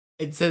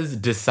It says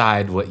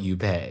decide what you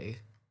pay.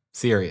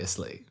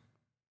 Seriously.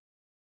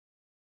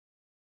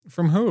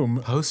 From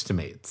whom?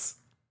 Postmates.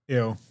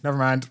 Ew, never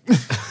mind.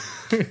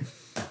 Can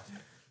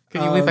you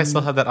believe I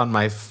still have that on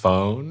my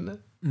phone?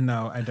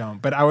 No, I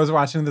don't. But I was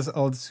watching this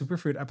old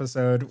Superfruit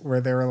episode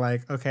where they were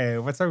like, okay,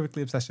 what's our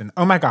weekly obsession?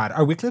 Oh my God,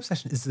 our weekly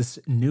obsession is this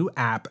new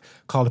app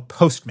called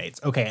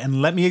Postmates. Okay,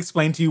 and let me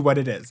explain to you what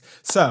it is.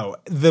 So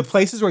the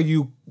places where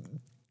you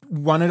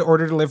want to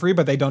order delivery,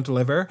 but they don't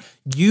deliver,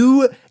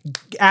 you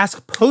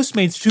ask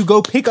Postmates to go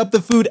pick up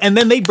the food and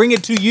then they bring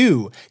it to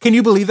you. Can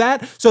you believe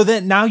that? So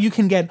that now you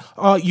can get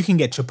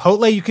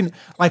Chipotle, you can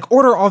like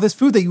order all this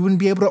food that you wouldn't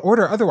be able to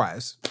order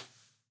otherwise.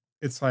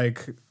 It's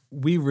like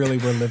we really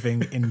were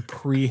living in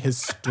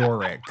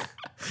prehistoric.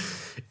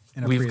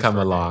 We've come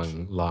a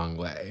long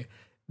way.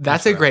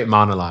 That's a great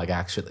monologue,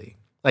 actually.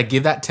 Like,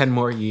 give that 10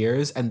 more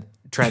years and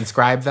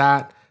transcribe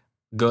that,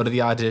 go to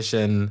the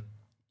audition,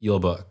 you'll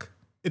book.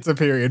 It's a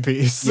period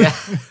piece. Yeah.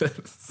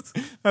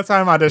 That's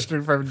how I'm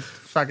auditioning for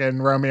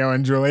fucking Romeo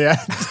and Juliet.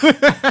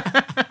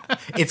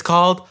 It's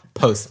called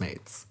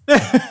Postmates.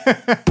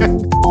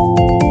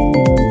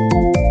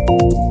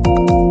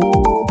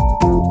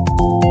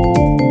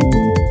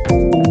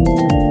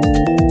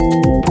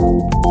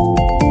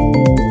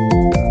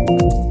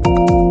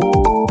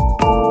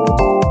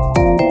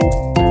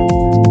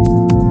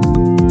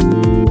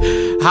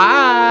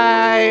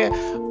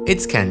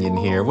 It's Kenyon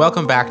here.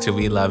 Welcome back to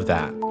We Love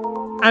That.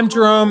 I'm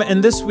Jerome,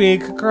 and this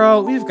week,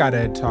 girl, we've got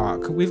to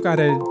talk. We've got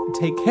to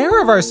take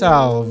care of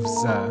ourselves.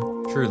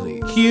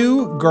 Truly.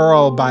 Cue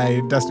Girl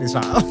by Destiny's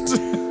Child.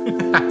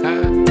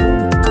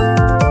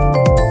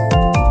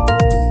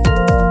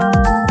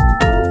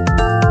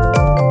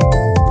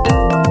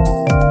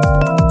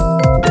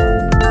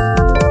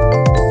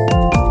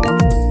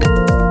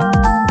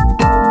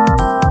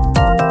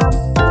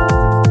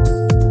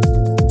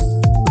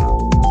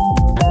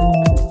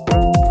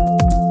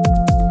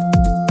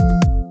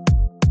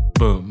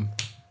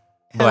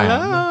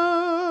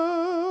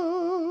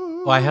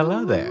 Why,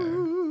 hello there.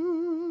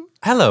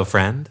 Hello,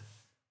 friend.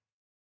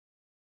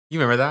 You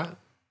remember that?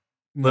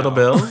 No. Little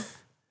Bill?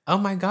 Oh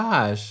my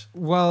gosh.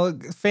 Well,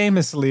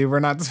 famously, we're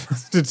not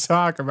supposed to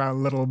talk about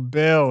Little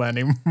Bill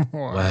anymore.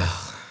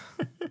 Well,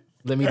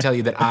 let me tell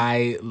you that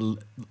I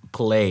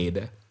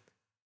played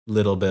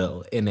Little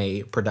Bill in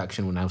a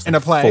production when I was in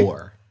a play.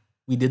 4.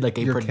 We did like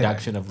a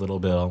production of Little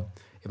Bill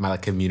in my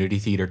like community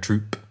theater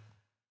troupe.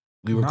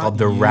 We were called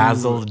the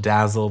Razzle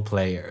Dazzle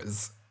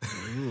Players.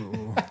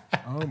 Ooh.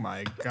 Oh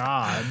my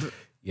God.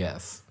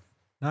 Yes.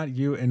 Not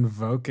you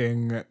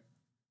invoking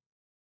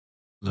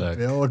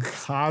Bill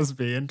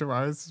Cosby into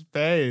our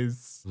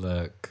space.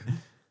 Look.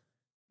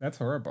 That's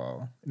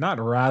horrible. Not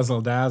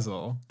razzle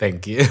dazzle.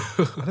 Thank you.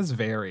 That is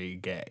very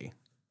gay.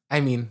 I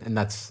mean, and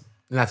that's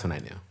when I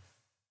knew.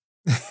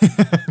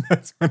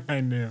 That's when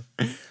I knew.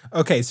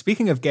 Okay,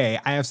 speaking of gay,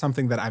 I have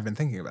something that I've been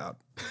thinking about.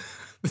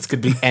 This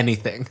could be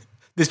anything.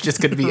 This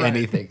just could be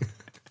anything.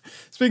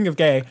 Speaking of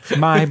gay,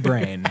 my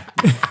brain.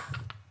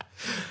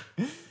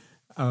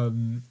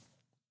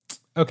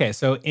 Okay,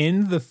 so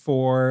in the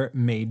 4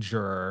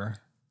 major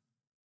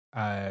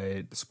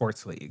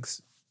sports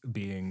leagues,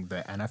 being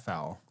the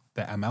NFL,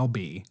 the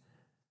MLB,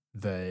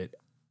 the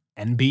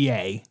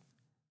NBA,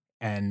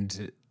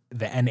 and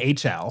the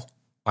NHL.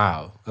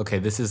 Wow. Okay,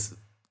 this is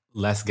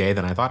less gay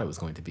than I thought it was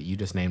going to be. You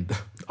just named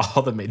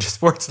all the major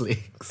sports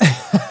leagues.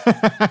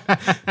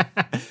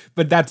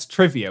 But that's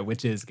trivia,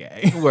 which is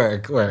gay.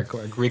 Work.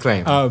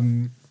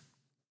 Reclaim.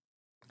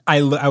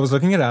 I was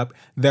looking it up.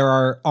 There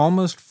are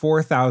almost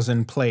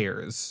 4,000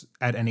 players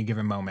at any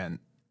given moment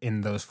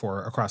in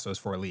across those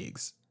 4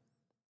 leagues.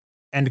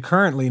 And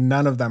currently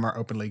none of them are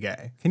openly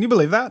gay. Can you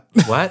believe that?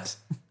 What?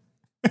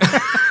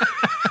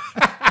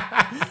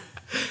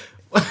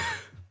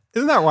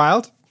 Isn't that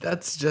wild?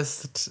 That's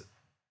just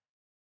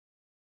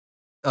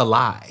a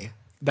lie.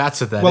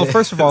 That's what that is. Well,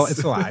 first of all,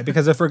 it's a lie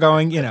because if we're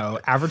going,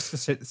 average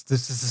statistic,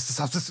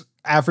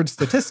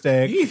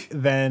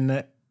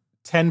 then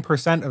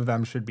 10% of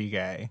them should be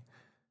gay,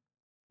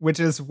 which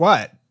is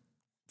what?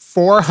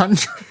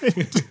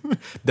 400?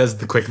 Does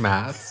the quick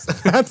maths.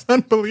 That's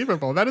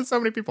unbelievable. That is so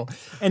many people.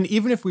 And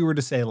even if we were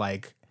to say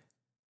like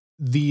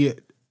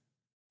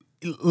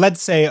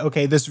let's say,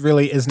 okay, this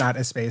really is not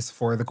a space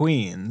for the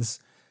queens.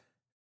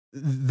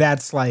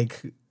 That's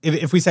like,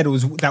 if we said it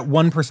was that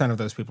 1% of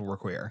those people were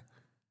queer,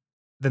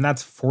 then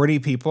that's 40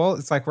 people.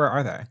 It's like, where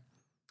are they?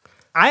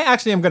 I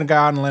actually am going to go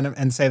out on a limb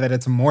and say that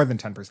it's more than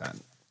 10%.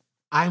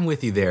 I'm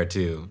with you there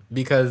too,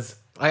 because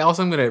I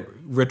also am going to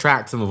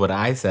retract some of what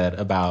I said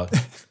about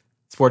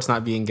sports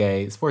not being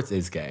gay. Sports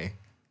is gay.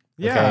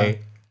 Yeah. Okay?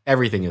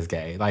 Everything is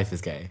gay. Life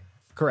is gay.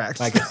 Correct.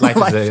 Like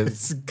life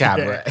is a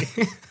cabaret.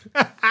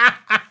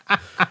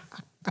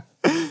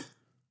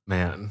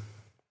 Man.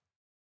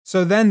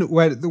 So then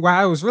what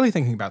I was really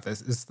thinking about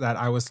this is that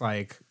I was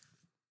like,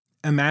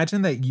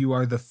 imagine that you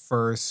are the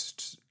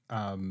first,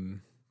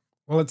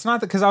 well, it's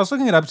not because I was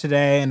looking it up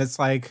today and it's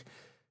like,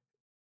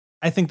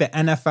 I think the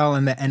NFL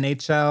and the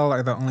NHL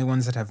are the only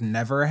ones that have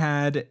never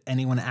had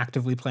anyone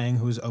actively playing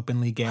who's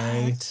openly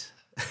gay. What?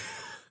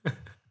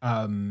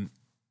 No,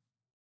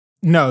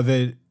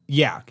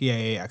 yeah.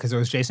 Because it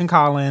was Jason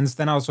Collins.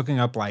 Then I was looking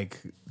up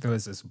there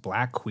was this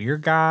black queer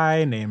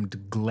guy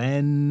named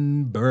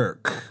Glenn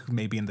Burke,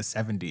 maybe in the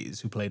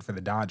 70s, who played for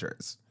the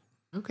Dodgers.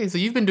 Okay, so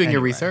you've been doing your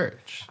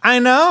research. I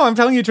know. I'm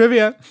telling you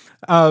trivia.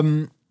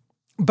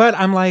 But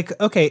I'm like,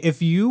 okay,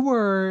 if you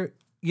were,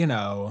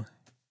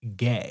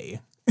 gay.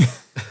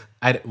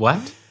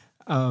 What?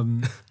 Are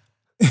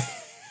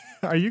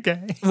you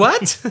gay?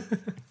 What?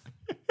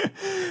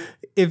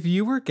 If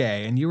you were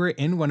gay and you were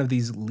in one of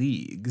these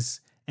leagues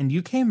and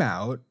you came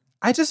out,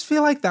 I just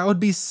feel like that would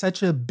be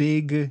such a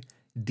big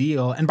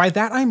deal. And by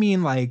that, I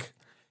mean,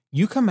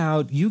 you come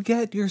out, you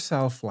get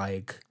yourself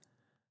a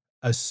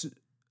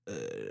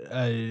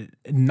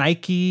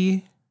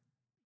Nike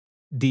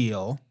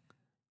deal.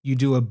 You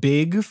do a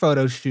big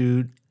photo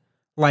shoot.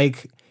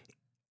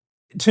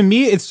 To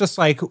me, it's just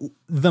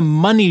the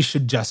money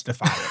should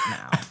justify it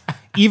now.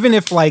 Even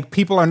if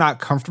people are not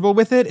comfortable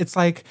with it, it's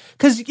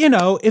because,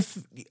 if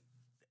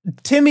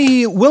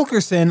Timmy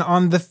Wilkerson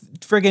on the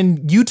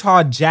friggin'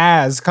 Utah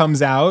Jazz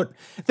comes out,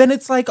 then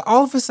it's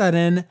all of a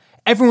sudden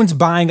everyone's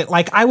buying it.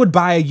 I would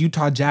buy a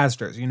Utah Jazz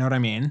jersey. You know what I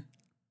mean?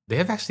 They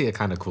have actually a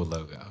kind of cool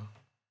logo.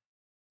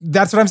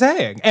 That's what I'm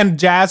saying. And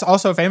Jazz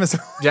also famous.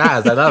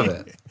 Jazz, I love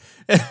it.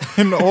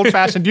 An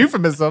old-fashioned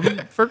euphemism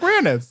for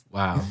queerness.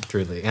 Wow,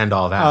 truly. And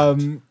all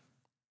that.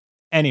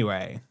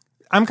 Anyway,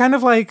 I'm kind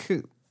of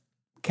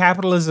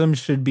capitalism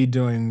should be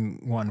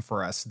doing one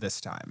for us this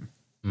time.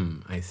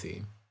 I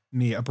see.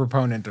 Me, a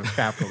proponent of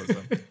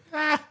capitalism.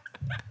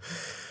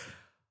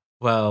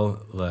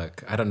 Well,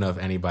 look, I don't know if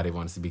anybody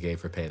wants to be gay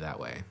for pay that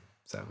way.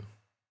 So,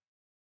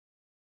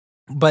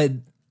 but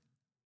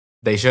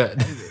they should.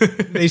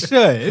 They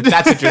should.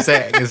 That's what you're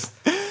saying. Is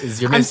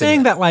you're missing I'm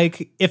saying it.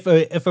 that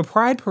if a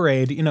pride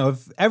parade,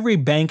 if every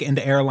bank and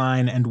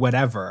airline and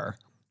whatever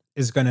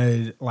is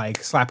gonna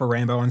slap a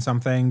rainbow on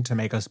something to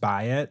make us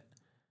buy it,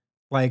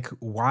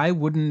 why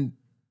wouldn't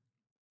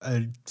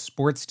a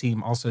sports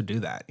team also do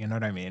that? You know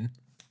what I mean?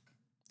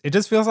 It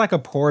just feels like a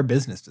poor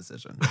business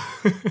decision.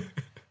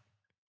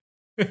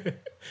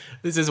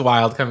 This is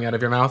wild coming out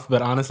of your mouth,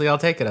 but honestly, I'll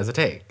take it as a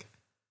take.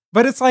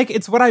 But it's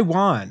it's what I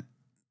want.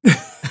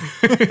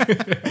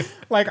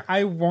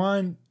 I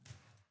want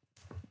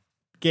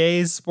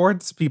gay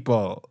sports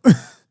people.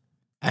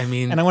 I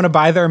mean, and I want to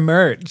buy their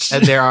merch.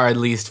 And there are at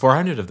least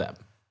 400 of them.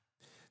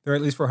 There are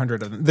at least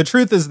 400 of them. The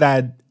truth is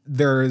that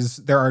there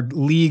are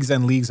leagues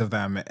and leagues of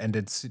them, and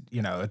it's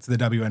it's the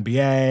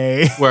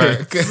WNBA,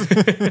 work,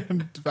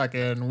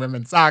 fucking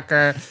women's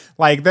soccer.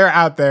 They're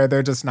out there.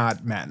 They're just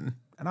not men.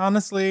 And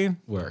honestly,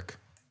 work.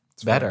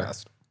 It's better.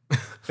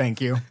 Thank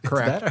you.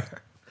 Correct. It's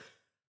better.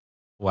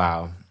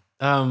 Wow.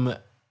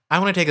 I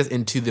want to take us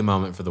into the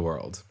moment for the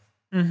world.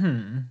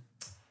 Mm-hmm.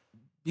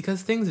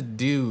 Because things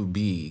do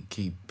be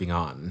keeping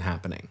on and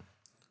happening.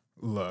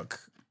 Look,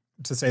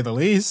 to say the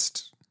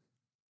least.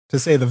 To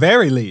say the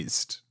very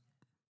least.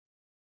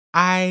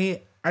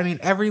 I mean,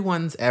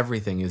 everyone's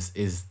everything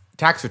is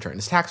tax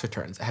returns. Tax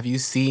returns. Have you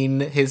seen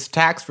his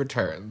tax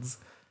returns?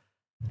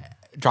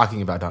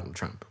 Talking about Donald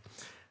Trump.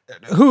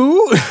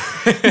 Who?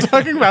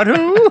 Talking about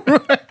who?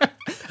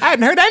 I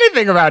hadn't heard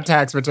anything about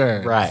tax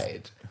returns.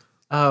 Right.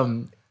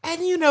 And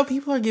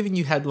people are giving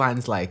you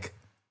headlines like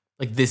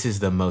this is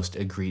the most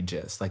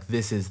egregious.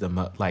 This is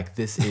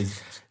this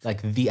is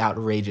the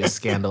outrageous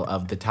scandal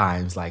of the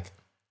times.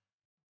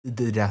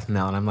 The death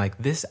knell, and I'm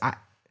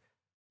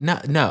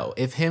no.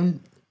 If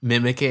him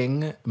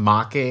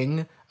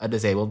mocking a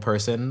disabled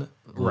person,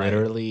 right.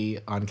 Literally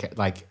on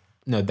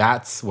no,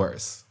 that's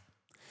worse.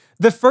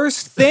 The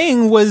first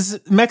thing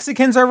was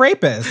Mexicans are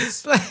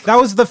rapists. That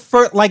was the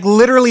first,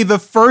 literally the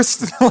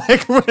first,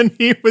 when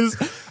he was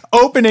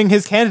opening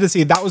his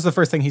candidacy, that was the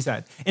first thing he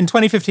said in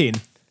 2015.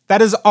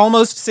 That is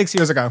almost 6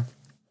 years ago.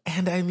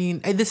 And I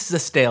mean, this is a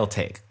stale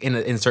take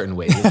in certain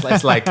ways.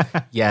 It's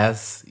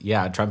yes,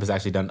 yeah, Trump has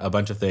actually done a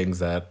bunch of things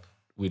that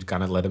we'd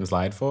kind of let him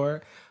slide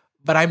for.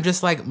 But I'm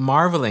just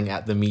marveling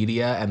at the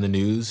media and the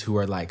news who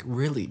are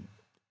really,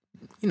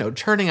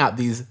 churning out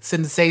these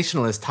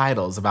sensationalist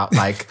titles about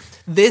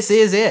this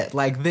is it.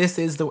 This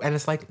is and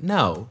it's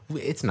no,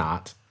 it's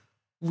not.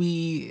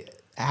 We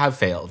have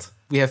failed.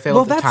 We have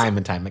failed time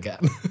and time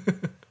again.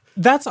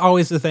 That's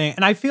always the thing.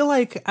 And I feel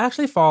I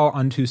actually fall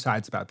on two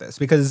sides about this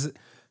because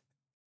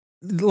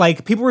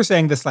people were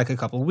saying this a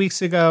couple of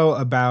weeks ago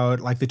about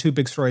the two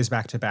big stories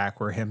back to back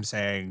were him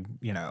saying,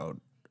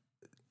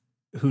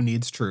 who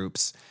needs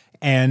troops,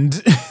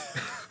 and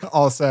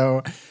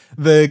also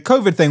the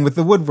COVID thing with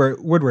the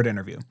Woodward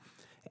interview.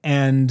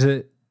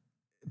 And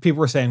people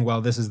were saying,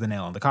 well, this is the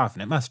nail in the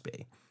coffin. It must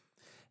be.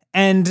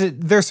 And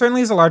there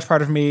certainly is a large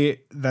part of me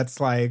that's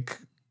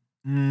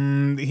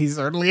he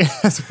certainly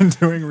has been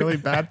doing really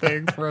bad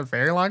things for a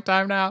very long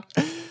time now.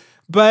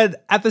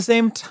 But at the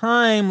same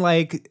time,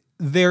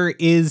 there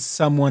is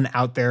someone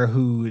out there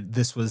who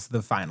this was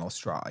the final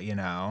straw,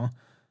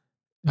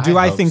 Do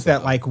I think so.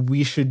 that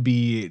we should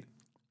be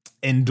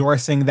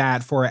endorsing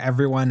that for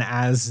everyone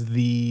as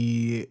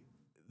the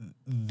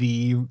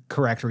the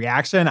correct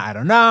reaction. I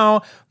don't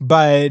know.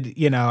 But,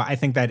 you know, I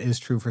think that is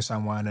true for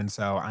someone. And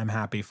so I'm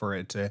happy for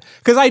it to,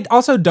 because I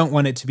also don't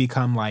want it to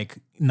become like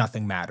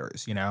nothing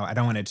matters, you know? I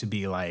don't want it to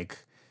be like,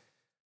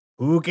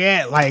 who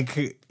can,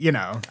 like, you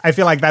know, I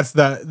feel like that's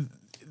the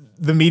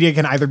media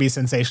can either be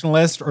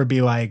sensationalist or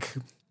be like,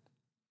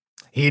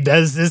 he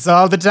does this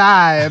all the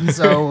time,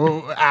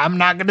 so I'm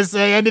not going to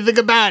say anything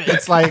about it.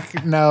 It's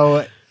like,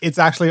 no, it's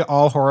actually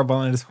all horrible,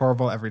 and it's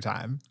horrible every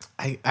time.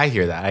 I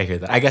hear that.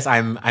 I guess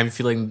I'm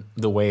feeling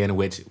the way in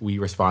which we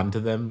respond to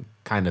them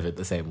kind of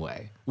the same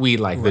way. We,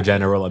 like the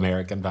general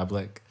American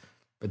public.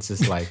 It's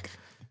just like,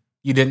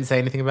 you didn't say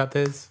anything about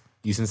this.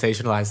 You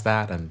sensationalized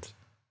that, and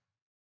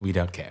we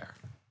don't care.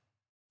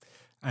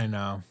 I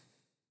know.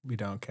 We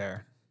don't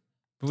care.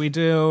 We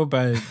do,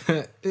 but...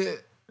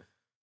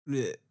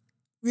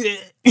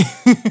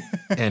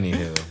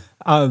 Anywho.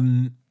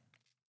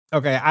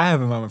 Okay, I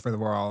have a moment for the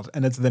world,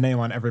 and it's the name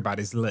on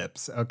everybody's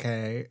lips,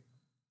 okay?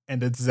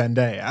 And it's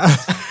Zendaya.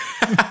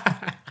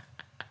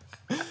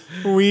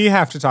 We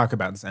have to talk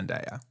about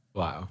Zendaya.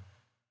 Wow.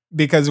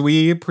 Because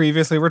we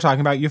previously were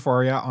talking about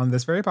Euphoria on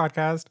this very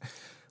podcast.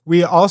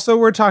 We also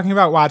were talking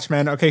about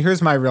Watchmen. Okay,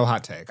 here's my real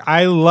hot take.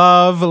 I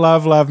love,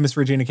 love, love Miss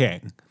Regina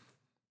King.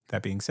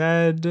 That being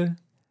said,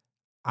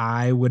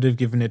 I would have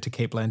given it to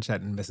Cate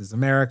Blanchett in Mrs.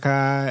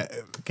 America.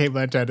 Cate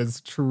Blanchett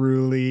is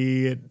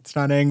truly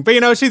stunning. But,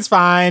 you know, she's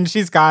fine.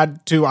 She's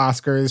got 2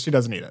 Oscars. She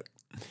doesn't need it.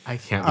 I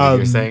can't believe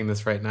you're saying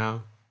this right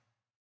now.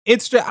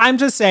 I'm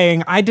just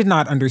saying, I did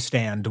not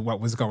understand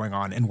what was going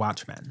on in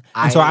Watchmen.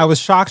 And so I was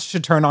shocked to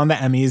turn on the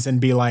Emmys and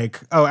be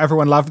like, oh,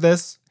 everyone loved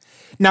this?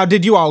 Now,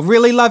 did you all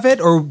really love it,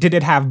 or did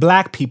it have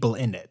Black people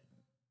in it?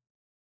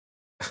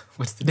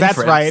 What's the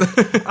difference?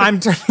 That's right. I'm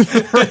turning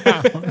it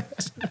around.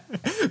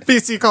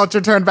 PC culture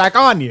turned back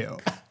on you.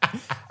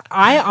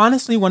 I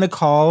honestly want to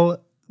call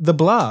the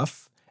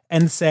bluff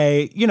and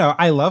say, you know,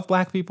 I love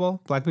Black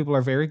people. Black people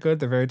are very good.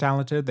 They're very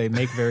talented. They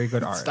make very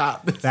good art.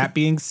 Stop. That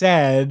being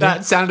said,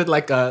 that sounded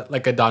like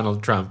a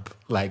Donald Trump,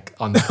 like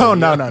on the. Oh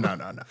no.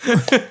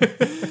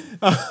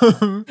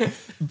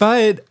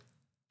 But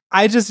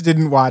I just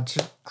didn't watch.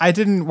 I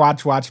didn't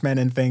watch Watchmen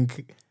and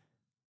think,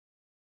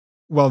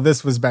 well,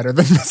 this was better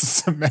than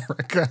Mrs.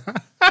 America.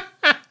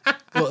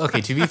 Well,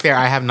 okay, to be fair,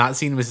 I have not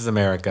seen Mrs.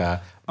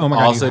 America. Oh my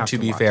God, also, to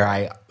be fair,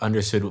 I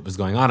understood what was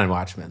going on in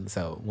Watchmen,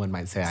 so one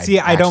might say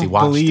I don't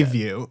believe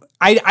you.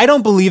 I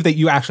don't believe that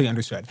you actually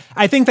understood.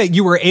 I think that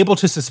you were able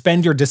to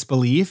suspend your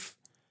disbelief,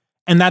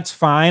 and that's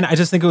fine. I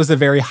just think it was a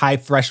very high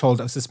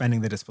threshold of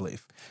suspending the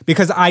disbelief,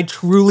 because I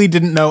truly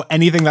didn't know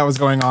anything that was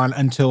going on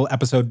until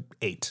episode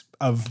 8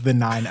 of the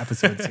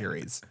 9-episode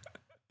series.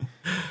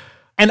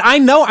 And I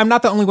know I'm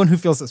not the only one who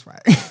feels this way.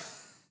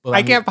 Well,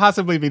 I can't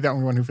possibly be the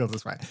only one who feels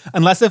this way.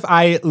 Unless if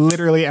I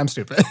literally am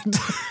stupid.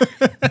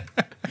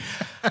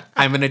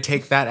 I'm going to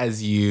take that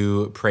as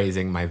you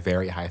praising my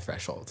very high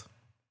threshold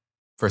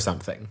for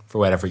something, for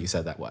whatever you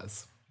said that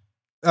was.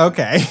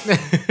 Okay.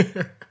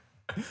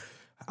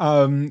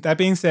 That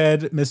being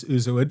said, Miss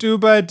Uzo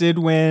Aduba did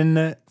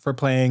win for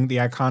playing the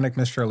iconic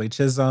Miss Shirley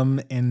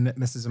Chisholm in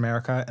Mrs.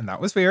 America, and that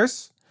was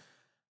fierce.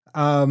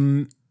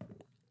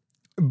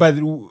 But,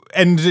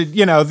 and,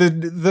 you know,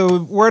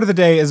 the word of the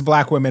day is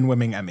Black women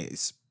winning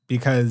Emmys,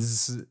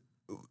 because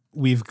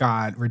we've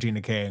got Regina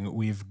King,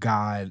 we've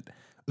got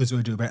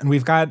Uzo Aduba, and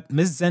we've got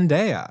Ms.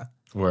 Zendaya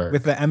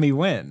with the Emmy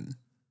win.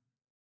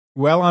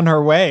 Well on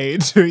her way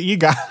to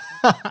EGOT.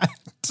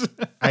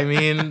 I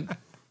mean,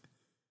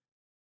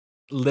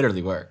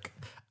 literally work.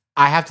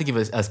 I have to give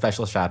a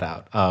special shout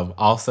out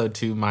also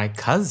to my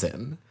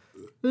cousin,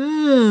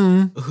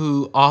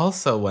 who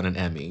also won an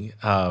Emmy.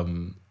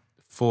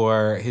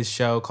 For his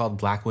show called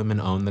Black Women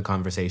Own the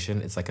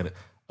Conversation. It's like an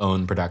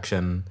own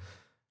production.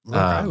 Look,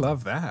 I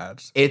love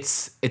that.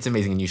 It's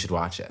amazing, and you should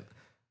watch it.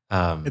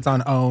 It's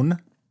on OWN.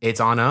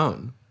 It's on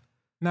OWN.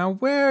 Now,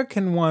 where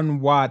can one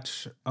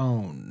watch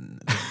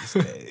OWN these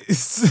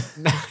days?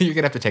 You're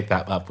going to have to take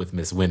that up with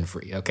Miss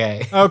Winfrey,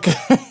 okay? Okay.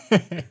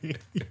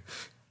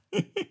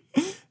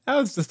 I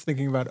was just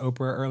thinking about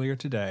Oprah earlier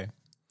today.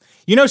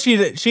 You know,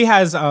 she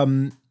has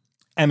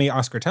Emmy,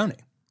 Oscar, Tony.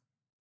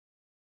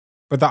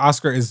 But the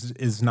Oscar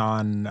is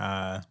non,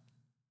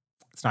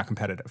 it's not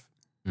competitive.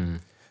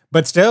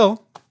 But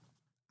still,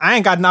 I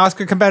ain't got an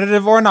Oscar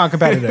competitive or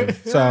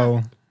non-competitive. Yeah.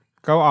 So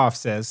go off,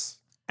 sis.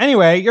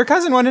 Anyway, your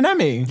cousin won an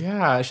Emmy.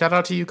 Yeah, shout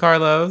out to you,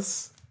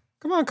 Carlos.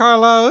 Come on,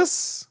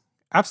 Carlos.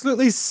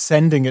 Absolutely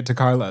sending it to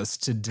Carlos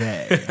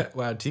today.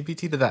 Wow,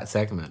 TBT to that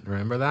segment.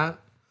 Remember that?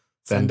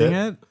 Sending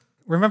it?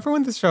 Remember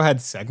when this show had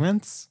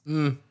segments?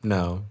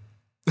 No.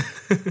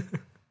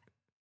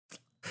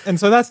 And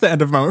so that's the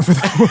end of Moment for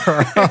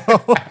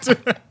the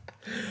World.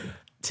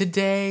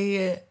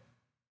 Today,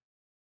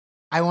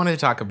 I wanted to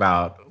talk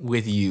about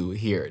with you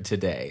here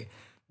today.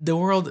 The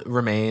world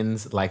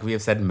remains, like we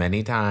have said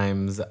many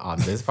times on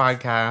this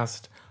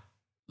podcast,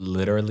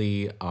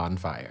 literally on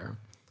fire.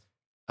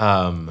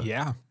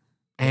 Yeah.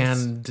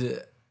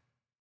 And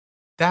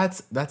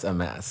that's a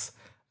mess.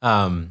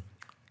 And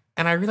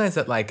I realized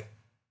that, like,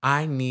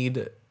 I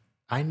need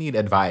I need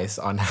advice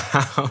on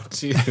how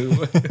to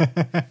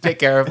take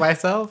care of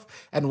myself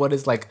and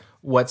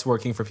what's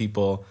working for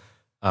people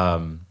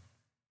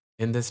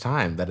in this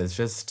time that is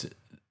just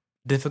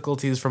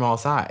difficulties from all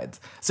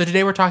sides. So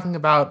today we're talking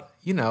about,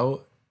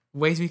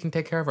 ways we can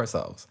take care of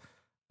ourselves.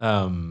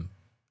 And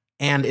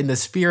in the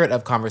spirit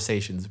of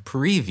conversations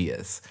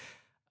previous,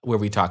 where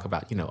we talk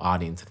about,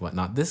 audience and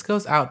whatnot, this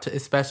goes out to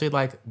especially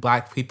like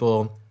Black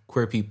people,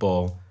 queer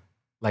people,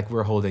 like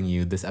we're holding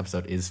you. This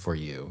episode is for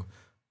you.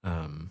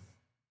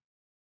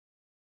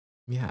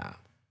 Yeah.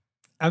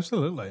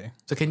 Absolutely.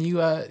 So can you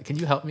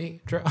help me,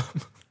 Jerome?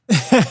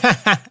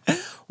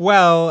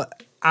 Well,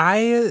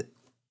 I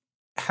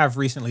have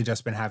recently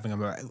just been having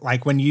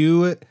when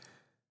you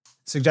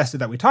suggested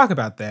that we talk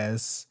about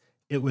this,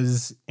 it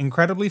was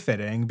incredibly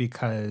fitting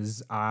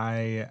because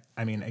I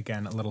mean,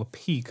 again, a little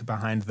peek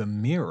behind the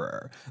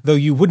mirror, though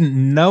you wouldn't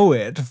know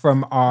it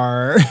from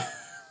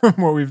from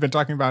what we've been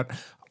talking about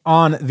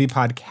on the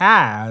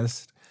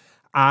podcast.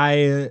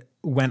 I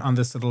went on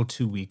this little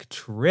 2-week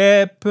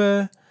trip.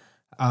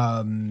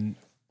 I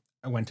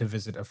went to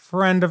visit a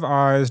friend of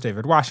ours,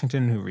 David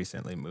Washington, who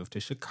recently moved to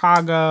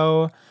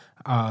Chicago,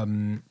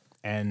 and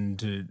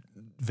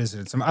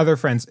visited some other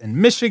friends in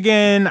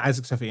Michigan,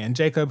 Isaac, Sophia, and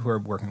Jacob, who are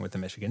working with the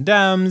Michigan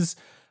Dems.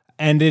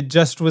 And it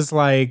just was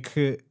like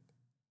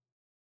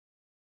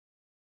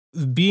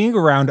being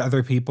around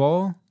other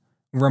people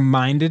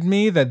reminded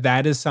me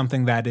that is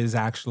something that is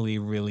actually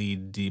really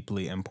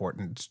deeply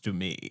important to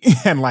me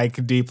and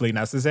like deeply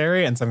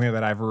necessary and something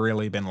that I've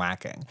really been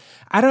lacking.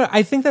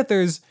 I think that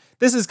this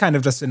is kind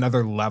of just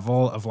another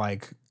level of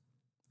like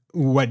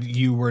what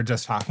you were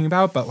just talking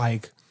about, but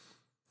like,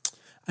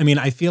 I mean,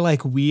 I feel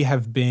like we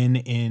have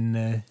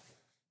been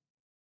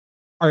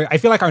I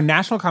feel like our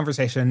national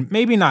conversation,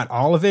 maybe not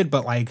all of it,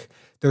 but like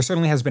there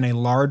certainly has been a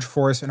large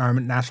force in our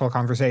national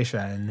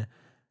conversation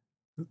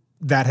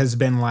that has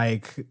been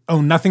like,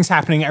 oh, nothing's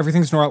happening,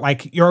 everything's normal,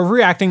 like you're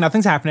overreacting,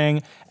 nothing's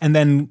happening, and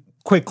then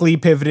quickly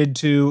pivoted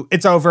to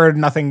it's over,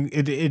 nothing,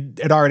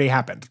 it already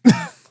happened.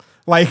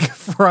 Like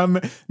from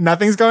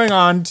nothing's going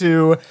on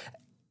to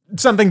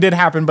something did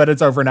happen, but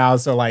it's over now,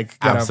 so like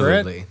get over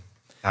it.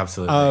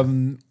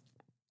 Absolutely.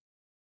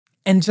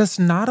 And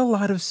just not a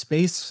lot of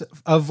space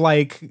of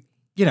like,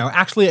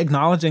 actually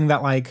acknowledging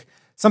that like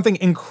something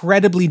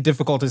incredibly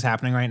difficult is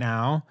happening right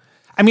now.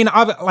 I mean,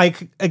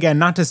 like, again,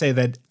 not to say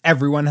that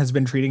everyone has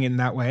been treating it in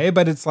that way,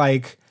 but it's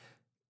like,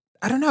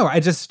 I don't know.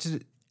 I just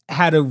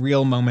had a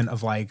real moment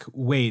of like,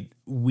 wait,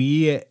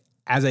 we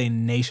as a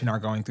nation are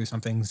going through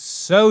something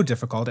so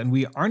difficult and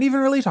we aren't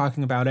even really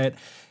talking about it.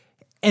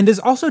 And is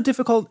also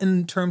difficult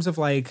in terms of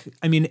like,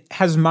 I mean,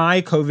 has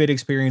my COVID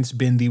experience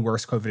been the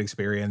worst COVID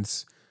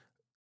experience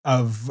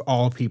of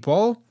all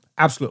people?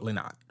 Absolutely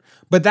not.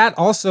 But that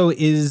also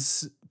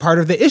is part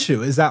of the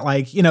issue, is that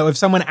like, if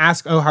someone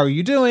asks, oh, how are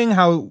you doing?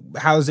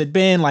 How's it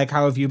been? Like,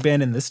 how have you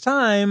been in this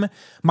time?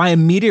 My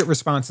immediate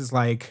response is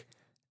like,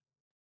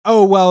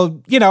 oh, well,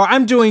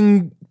 I'm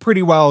doing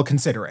pretty well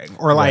considering,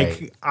 or like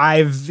Right.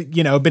 I've,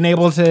 been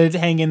able to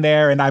hang in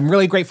there and I'm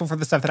really grateful for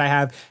the stuff that I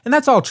have. And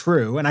that's all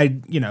true. And I,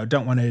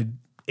 don't want to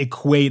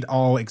equate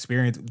all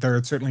experience. There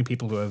are certainly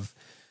people who have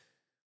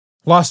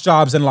lost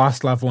jobs and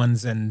lost loved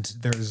ones. And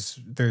there's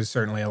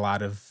certainly a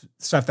lot of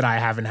stuff that I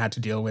haven't had to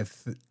deal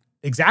with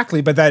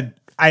exactly. But that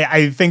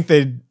I think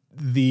that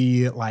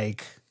the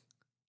like,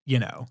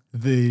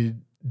 the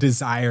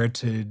desire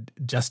to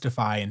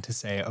justify and to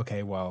say,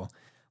 okay, well,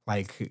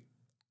 like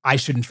I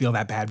shouldn't feel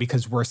that bad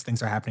because worse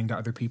things are happening to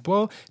other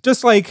people,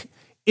 just like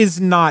is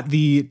not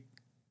the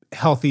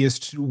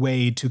healthiest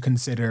way to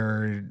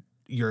consider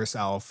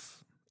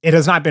yourself. It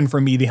has not been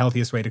for me the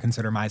healthiest way to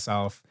consider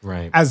myself,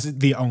 Right. as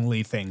the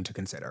only thing to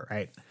consider,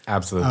 right?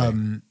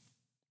 Absolutely.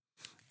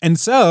 And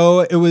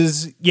so it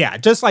was, yeah,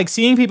 just like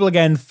seeing people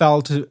again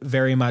felt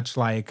very much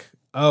like,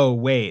 oh,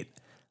 wait,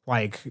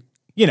 like,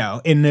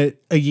 in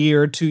a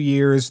year, 2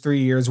 years, 3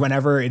 years,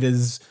 whenever it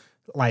is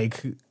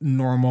like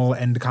normal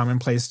and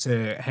commonplace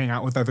to hang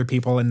out with other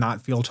people and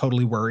not feel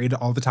totally worried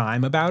all the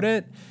time about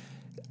it,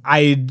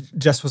 I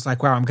just was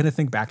like, wow, I'm going to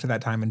think back to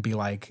that time and be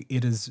like,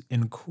 it is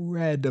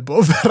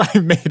incredible that I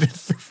made it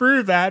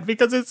through that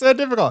because it's so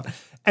difficult.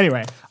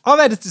 Anyway, all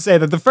that is to say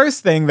that the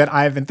first thing that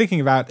I've been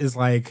thinking about is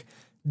like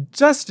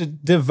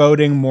just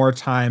devoting more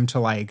time to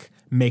like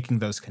making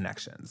those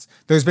connections.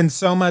 There's been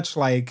so much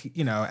like,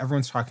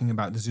 everyone's talking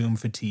about Zoom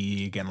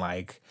fatigue and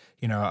like,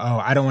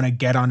 oh, I don't want to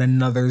get on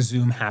another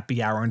Zoom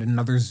happy hour and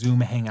another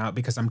Zoom hangout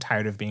because I'm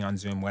tired of being on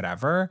Zoom,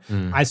 whatever.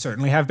 I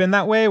certainly have been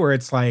that way where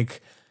it's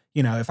like,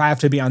 if I have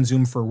to be on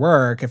Zoom for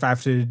work, if I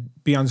have to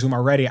be on Zoom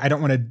already, I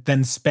don't want to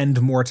then spend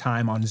more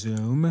time on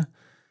Zoom,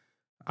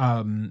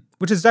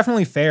 which is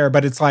definitely fair.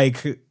 But it's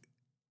like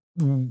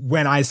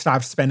when I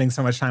stopped spending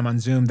so much time on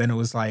Zoom, then it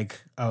was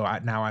like, oh,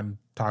 now I'm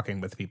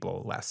talking with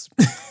people less.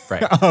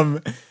 Right.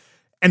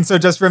 And so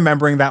just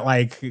remembering that,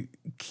 like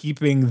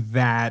keeping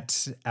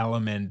that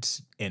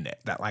element in it,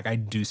 that like I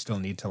do still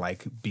need to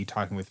like be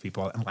talking with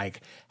people and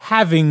like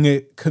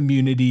having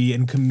community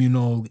and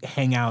communal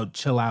hangout,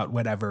 chill out,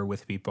 whatever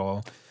with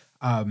people.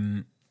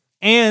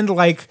 and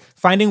like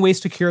finding ways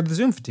to cure the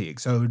Zoom fatigue.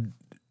 So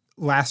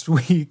last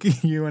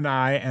week, you and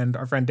I and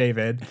our friend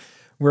David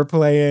were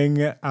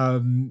playing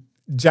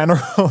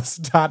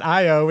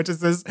Generals.io, which is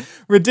this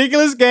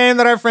ridiculous game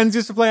that our friends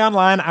used to play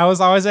online. I was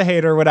always a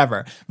hater,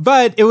 whatever.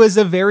 But it was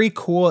a very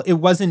cool, it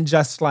wasn't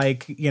just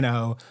like, you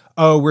know,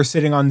 oh, we're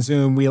sitting on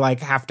Zoom, we like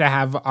have to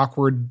have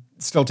awkward,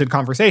 stilted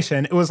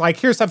conversation. It was like,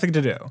 here's something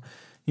to do,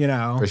 you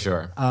know? For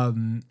sure.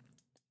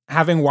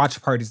 Having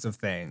watch parties of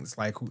things.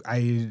 Like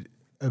a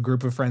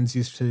group of friends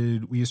we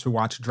used to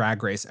watch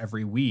Drag Race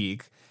every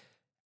week.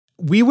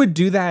 We would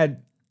do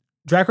that.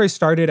 Drag Race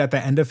started at the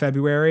end of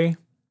February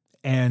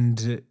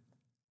and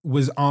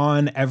was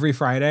on every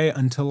Friday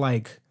until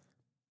like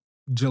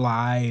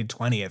July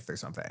 20th or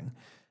something.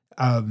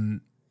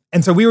 And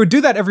so we would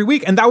do that every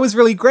week, and that was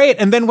really great.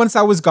 And then once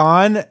I was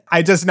gone,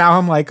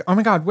 I'm like, oh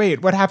my God,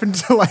 wait, what happened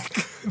to like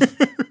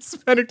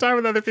spending time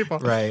with other people?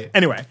 Right.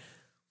 Anyway.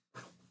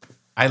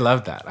 I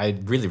love that. I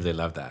really, really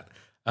love that.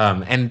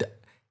 And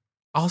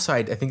also,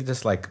 I think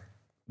just like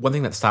one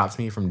thing that stops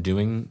me from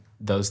doing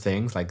those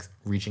things, like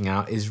reaching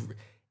out, is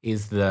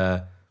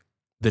the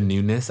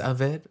newness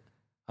of it.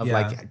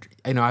 Like,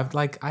 you know,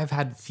 I've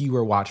had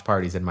fewer watch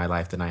parties in my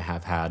life than I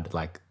have had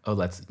like, oh,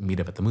 let's meet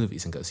up at the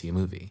movies and go see a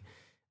movie.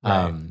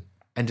 Right.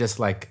 And just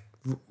like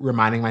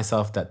reminding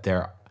myself that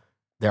there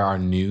are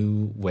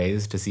new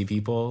ways to see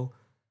people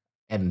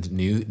and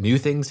new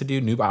things to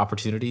do, new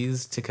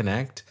opportunities to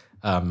connect,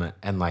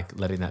 and like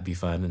letting that be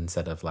fun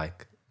instead of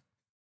like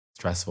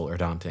stressful or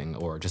daunting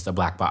or just a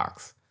black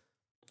box.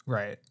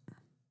 Right.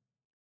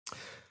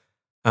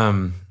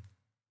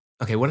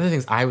 Okay, one of the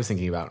things I was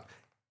thinking about,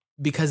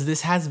 because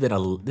this has been a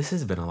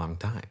long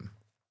time.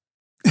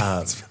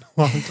 It's been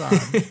a long time.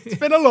 It's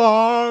been a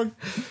long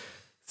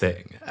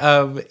thing.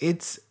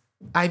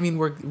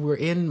 We're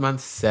in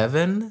month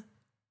 7.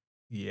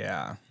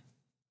 Yeah.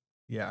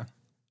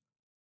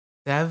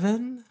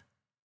 7?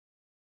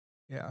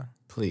 Yeah.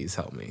 Please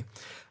help me.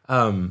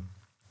 One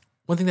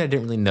thing that I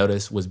didn't really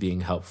notice was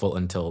being helpful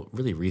until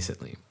really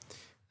recently.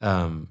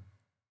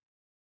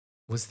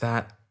 Was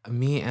that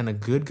me and a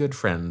good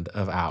friend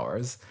of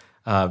ours,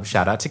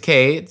 shout out to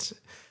Kate.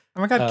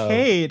 Oh my God,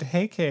 Kate.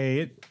 Hey,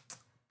 Kate.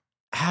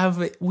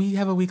 We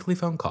have a weekly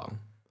phone call.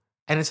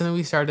 And it's something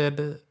we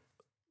started,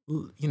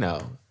 you know,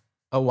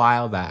 a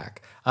while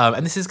back.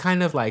 And this is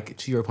kind of like,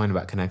 to your point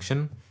about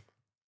connection,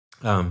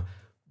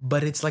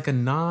 but it's like a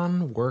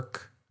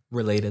non-work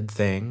related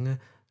thing,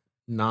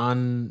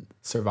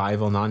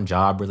 non-survival,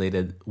 non-job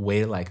related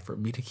way, like for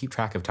me to keep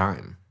track of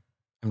time.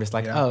 I'm just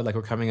like, oh, like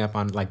we're coming up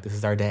on like, this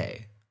is our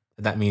day.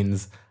 That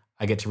means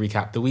I get to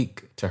recap the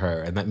week to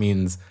her. And that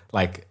means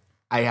like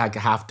I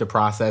have to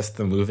process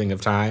the moving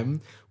of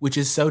time, which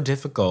is so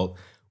difficult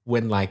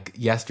when like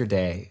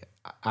yesterday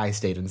I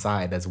stayed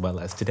inside as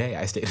well as today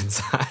I stayed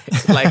inside.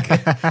 Like,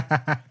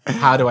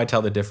 how do I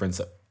tell the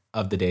difference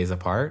of the days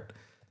apart?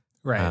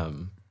 Right.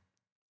 And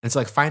so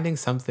like finding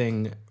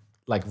something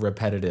like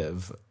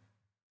repetitive,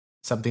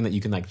 something that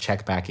you can like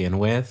check back in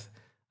with,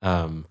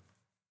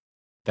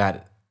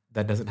 that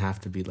doesn't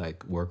have to be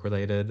like work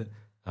related.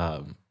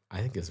 I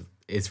think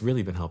it's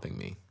really been helping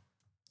me.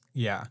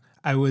 Yeah.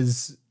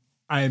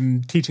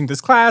 I'm teaching this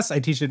class. I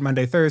teach it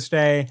Monday,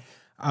 Thursday.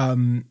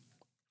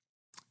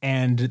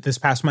 And this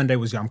past Monday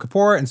was Yom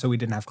Kippur, and so we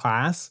didn't have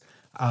class.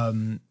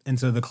 And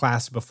so the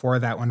class before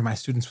that, one of my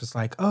students was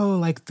like, oh,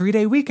 like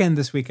 3-day weekend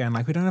this weekend.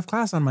 Like we don't have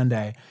class on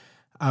Monday.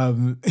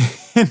 And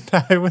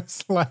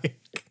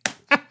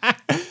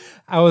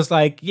I was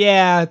like,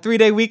 yeah,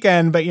 3-day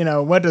weekend, but you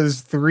know, what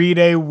does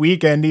 3-day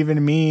weekend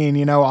even mean?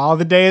 You know, all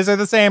the days are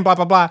the same, blah,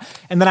 blah, blah.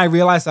 And then I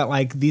realized that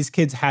like these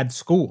kids had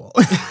school,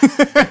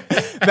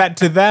 that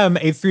to them,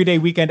 a 3-day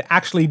weekend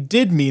actually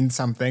did mean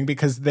something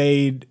because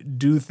they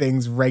do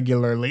things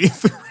regularly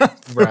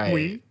throughout the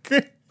week.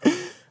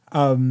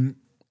 I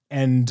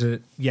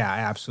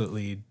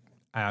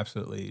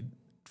absolutely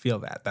feel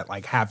that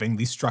like having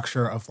the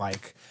structure of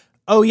like,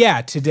 oh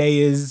yeah, today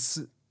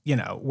is, you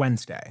know,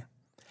 Wednesday.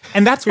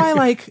 And that's why,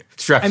 like,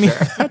 structure. I mean,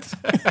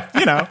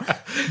 you know,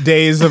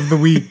 days of the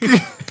week.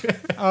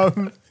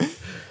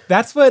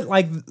 That's what,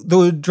 like,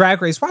 the Drag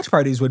Race watch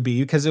parties would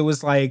be, because it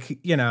was like,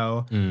 you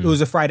know, it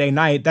was a Friday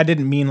night. That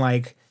didn't mean,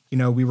 like, you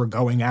know, we were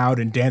going out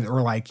and dance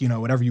or, like, you know,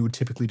 whatever you would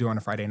typically do on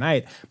a Friday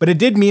night. But it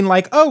did mean,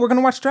 like, oh, we're going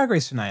to watch Drag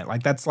Race tonight.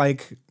 Like, that's,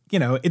 like, you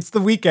know, it's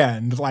the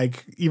weekend.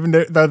 Like, even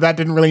though that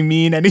didn't really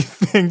mean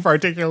anything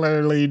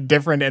particularly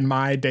different in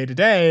my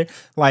day-to-day,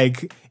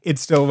 like, it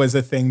still was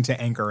a thing to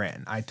anchor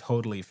in. I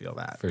totally feel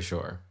that. For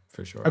sure.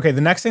 Okay,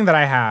 the next thing that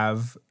I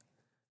have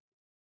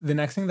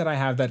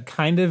that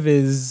kind of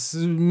is,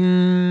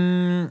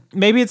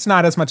 maybe it's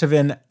not as much of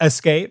an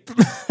escape,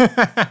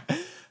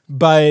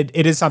 but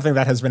it is something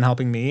that has been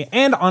helping me.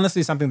 And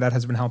honestly, something that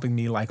has been helping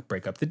me, like,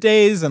 break up the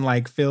days and,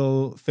 like,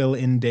 fill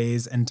in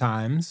days and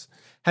times,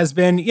 has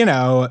been, you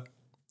know,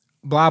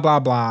 blah, blah,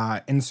 blah,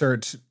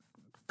 insert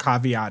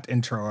caveat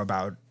intro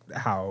about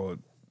how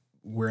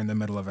we're in the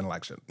middle of an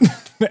election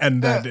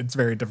and that it's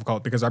very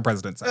difficult because our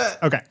president said,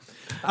 okay.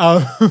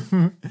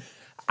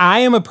 I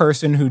am a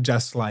person who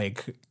just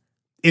like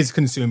is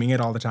consuming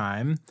it all the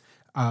time.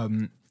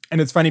 And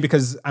it's funny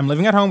because I'm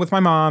living at home with my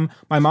mom.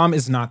 My mom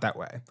is not that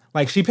way.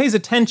 Like, she pays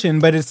attention,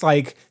 but it's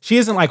like she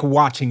isn't like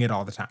watching it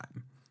all the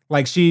time.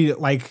 Like,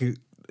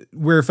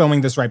 we're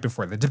filming this right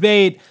before the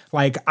debate.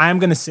 Like, I'm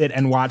gonna sit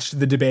and watch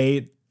the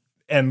debate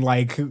and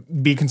like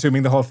be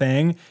consuming the whole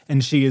thing,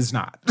 and she is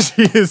not.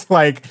 She is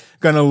like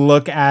gonna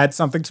look at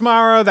something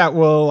tomorrow that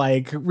will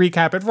like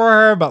recap it for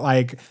her, but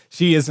like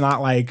she is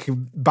not like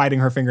biting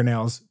her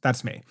fingernails.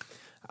 That's me.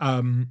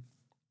 And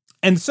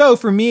so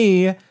for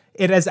me,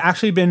 it has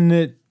actually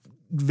been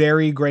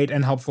very great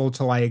and helpful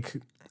to like,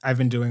 I've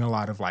been doing a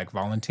lot of like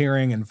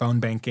volunteering and phone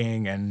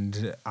banking,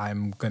 and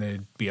I'm going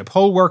to be a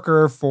poll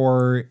worker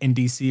in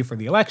DC for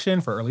the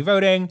election for early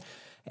voting.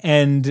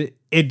 And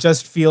it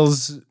just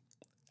feels,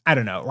 I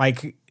don't know,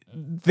 like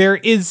there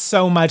is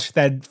so much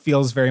that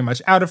feels very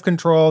much out of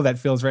control, that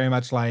feels very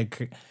much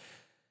like,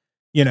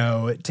 you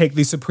know, take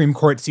the Supreme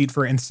Court seat,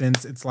 for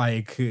instance. It's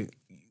like,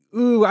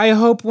 ooh, I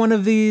hope one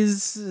of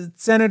these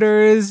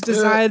senators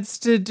decides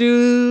to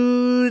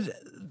do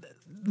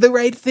the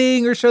right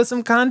thing or show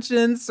some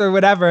conscience or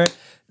whatever.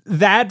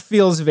 That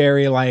feels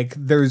very like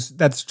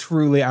that's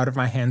truly out of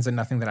my hands and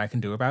nothing that I can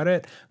do about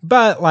it.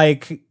 But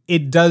like,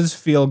 it does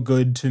feel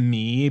good to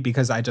me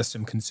because I just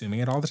am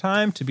consuming it all the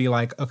time to be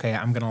like, okay,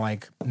 I'm going to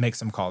like make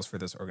some calls for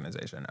this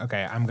organization.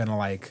 Okay, I'm going to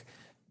like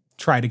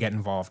try to get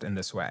involved in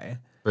this way.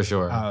 For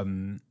sure.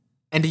 And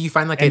do you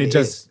find like it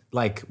just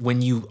like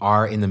when you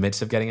are in the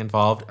midst of getting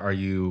involved, are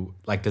you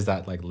like, does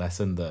that like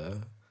lessen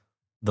the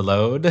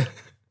load?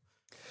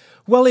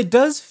 Well, it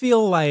does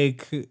feel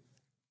like,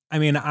 I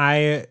mean,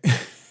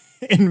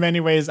 in many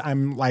ways,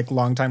 I'm like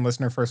longtime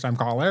listener, first time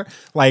caller.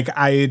 Like,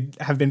 I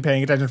have been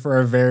paying attention for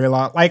a very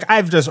long, like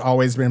I've just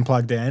always been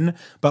plugged in,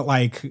 but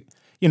like,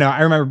 you know,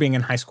 I remember being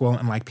in high school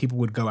and like people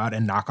would go out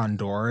and knock on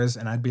doors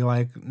and I'd be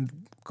like,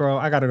 girl,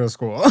 I gotta go to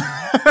school.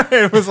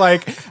 It was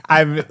like,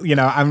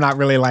 I'm not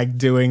really like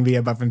doing the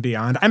above and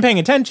beyond. I'm paying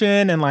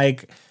attention and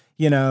like,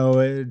 you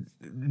know,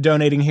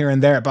 donating here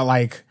and there, but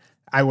like,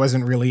 I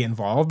wasn't really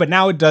involved. But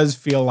now it does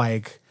feel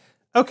like,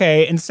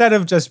 okay, instead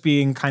of just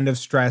being kind of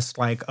stressed,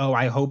 like, oh,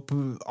 I hope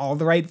all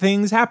the right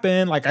things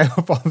happen, like, I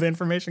hope all the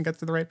information gets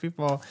to the right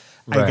people,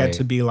 right. I get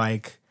to be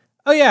like,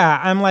 oh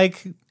yeah, I'm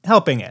like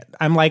helping it.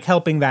 I'm like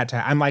helping that.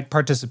 I'm like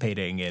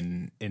participating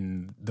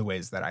in the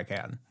ways that I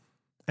can.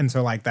 And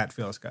so like, that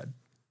feels good.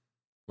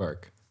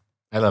 Work.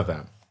 I love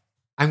that.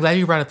 I'm glad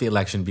you brought up the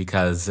election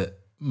because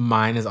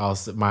my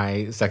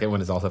second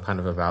one is also kind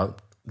of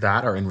about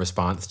that, or in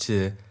response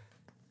to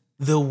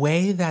the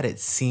way that it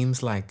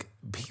seems like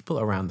people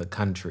around the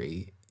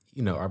country,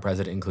 you know, our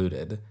president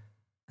included,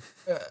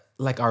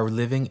 like are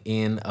living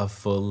in a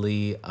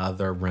fully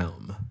other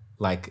realm,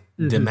 like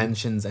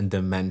dimensions and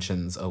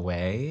dimensions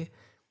away.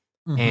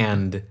 Mm-hmm.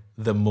 And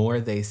the more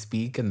they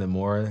speak and the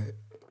more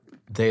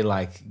they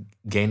like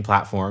gain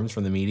platforms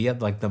from the media,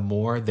 like the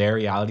more their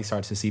reality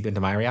starts to seep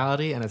into my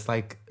reality. And it's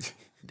like,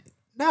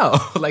 no,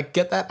 like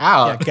get that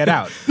out. Yeah, get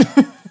out.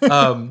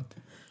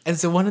 And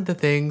so one of the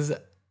things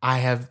I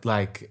have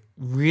like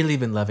really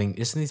been loving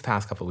just in these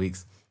past couple of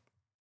weeks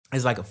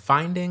is like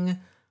finding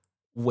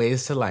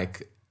ways to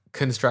like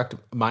construct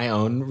my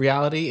own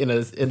reality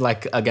in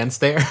like against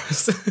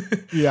theirs.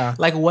 Yeah.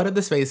 Like, what are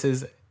the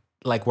spaces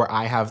like where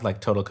I have like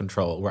total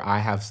control, where I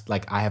have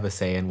a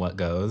say in what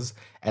goes,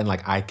 and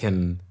like I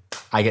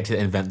get to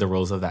invent the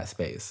rules of that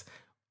space.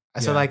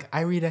 So like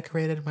I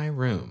redecorated my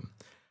room.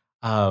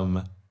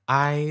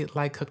 I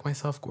like cook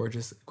myself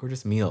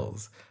gorgeous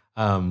meals.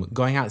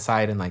 Going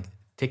outside and like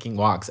taking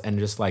walks and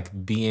just like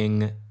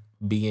being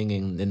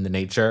in the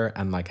nature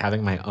and like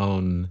having my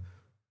own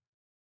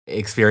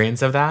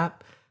experience of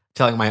that,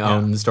 telling my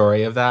own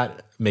story of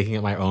that, making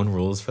up my own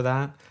rules for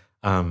that,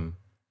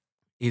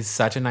 is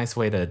such a nice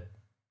way to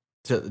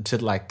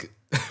like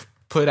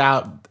put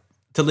out,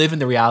 to live in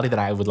the reality that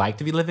I would like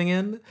to be living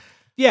in.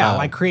 Yeah,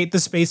 like create the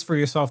space for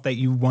yourself that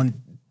you want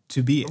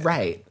to be in.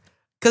 Right.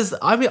 Because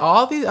I mean,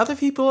 all these other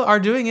people are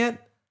doing it,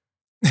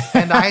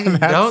 and I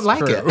don't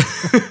like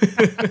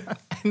it.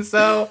 And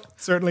so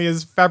certainly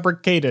is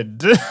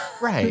fabricated.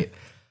 Right.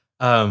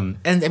 And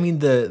I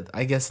mean,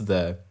 I guess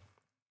the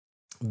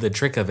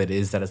trick of it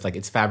is that it's like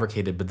it's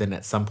fabricated, but then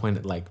at some point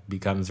it like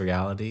becomes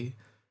reality.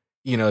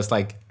 You know, it's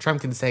like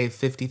Trump can say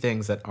 50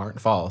 things that aren't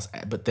false,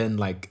 but then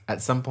like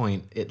at some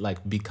point it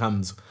like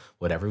becomes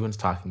what everyone's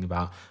talking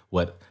about,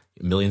 what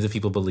millions of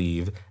people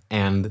believe,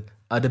 and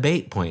a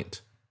debate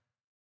point.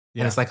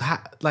 Yeah. And it's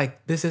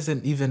like this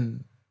isn't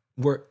even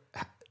we're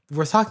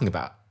talking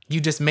about. You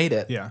just made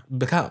it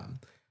become.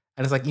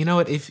 And it's like, you know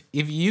what, if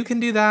you can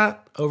do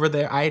that over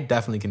there, I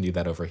definitely can do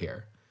that over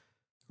here.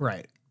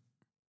 Right.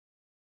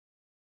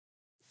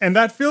 And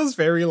that feels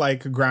very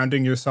like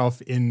grounding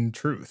yourself in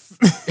truth.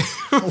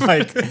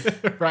 Like,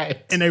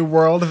 right. In a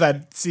world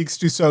that seeks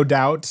to sow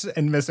doubt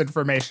and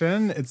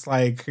misinformation, it's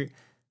like,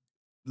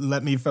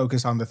 let me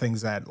focus on the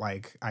things that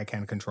like I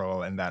can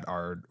control and that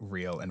are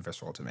real and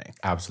visceral to me.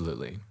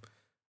 Absolutely.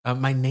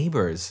 My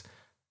neighbors,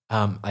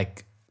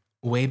 like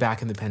way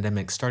back in the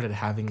pandemic, started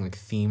having like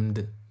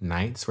themed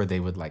nights where they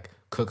would like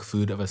cook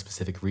food of a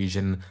specific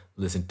region,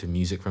 listen to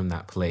music from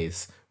that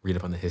place, read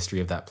up on the history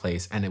of that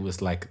place. And it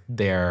was like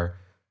their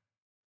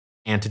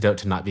antidote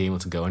to not being able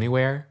to go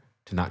anywhere,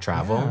 to not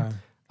travel.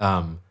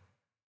 Yeah.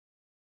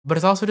 But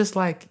it's also just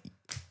like,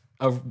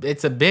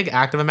 it's a big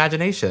act of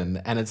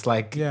imagination. And it's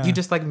like, you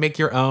just like make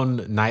your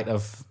own night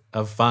of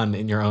fun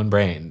in your own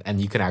brain. And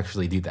you can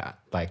actually do that.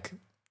 Like,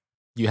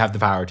 you have the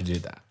power to do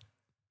that.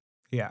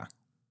 Yeah.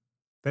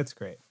 That's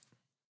great.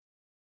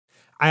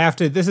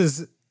 This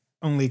is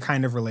only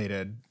kind of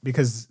related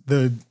because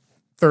the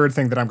third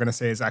thing that I'm going to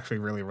say is actually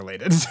really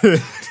related to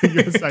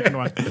your second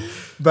one.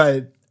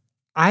 But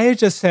I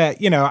just said,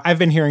 I've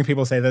been hearing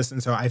people say this,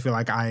 and so I feel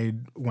like I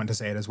want to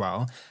say it as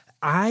well.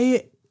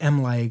 I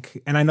am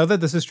like, and I know that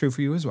this is true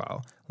for you as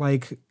well,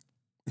 like,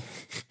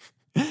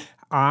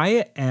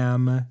 I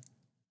am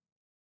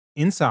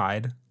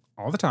inside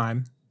all the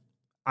time.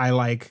 I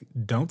like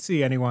don't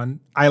see anyone.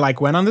 I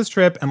like went on this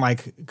trip and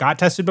like got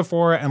tested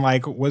before and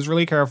like was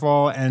really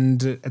careful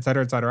and et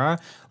cetera, et cetera.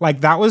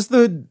 Like that was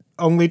the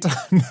only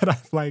time that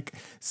I've like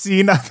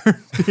seen other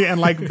people and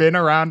like been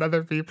around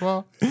other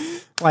people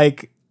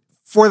like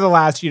for the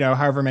last,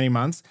 however many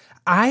months.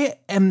 I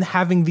am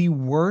having the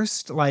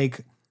worst,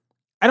 like,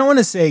 I don't want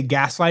to say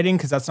gaslighting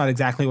because that's not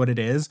exactly what it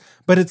is,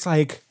 but it's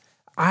like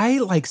I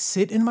like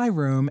sit in my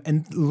room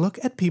and look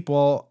at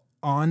people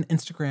on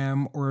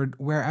Instagram or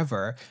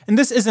wherever. And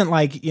this isn't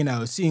like,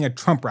 seeing a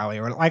Trump rally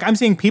or like I'm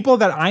seeing people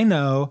that I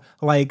know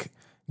like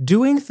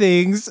doing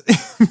things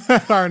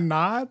that are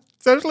not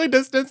socially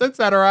distanced,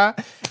 etc.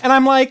 And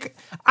I'm like,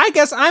 I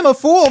guess I'm a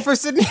fool for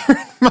sitting here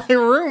in my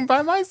room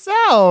by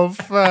myself.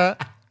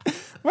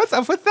 What's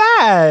up with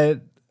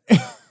that?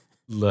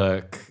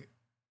 Look,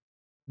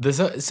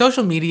 the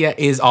social media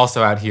is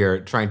also out here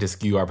trying to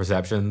skew our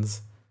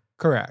perceptions.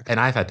 Correct. And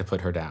I've had to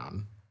put her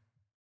down.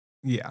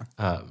 Yeah.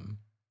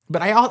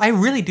 But I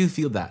really do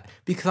feel that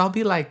because I'll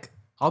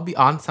be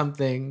on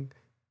something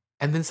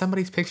and then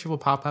somebody's picture will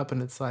pop up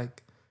and it's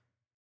like,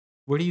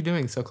 what are you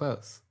doing so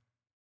close?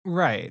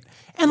 Right.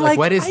 And like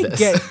what is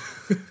this?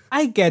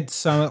 I get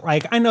some,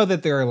 like, I know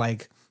that there are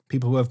like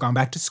people who have gone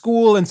back to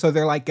school and so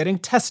they're like getting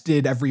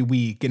tested every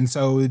week. And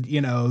so,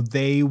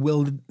 they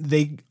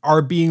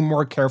are being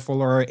more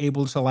careful or are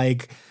able to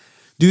like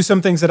do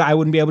some things that I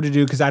wouldn't be able to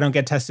do because I don't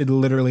get tested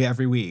literally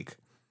every week.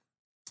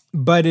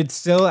 But it's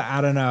still,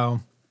 I don't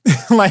know.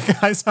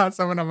 Like I saw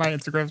someone on my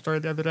Instagram story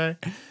the other day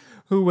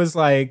who was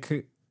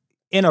like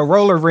in a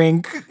roller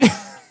rink.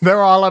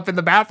 They're all up in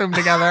the bathroom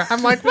together.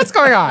 I'm like, what's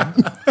going on?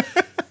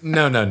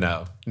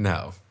 No.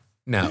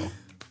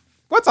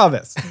 What's all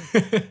this?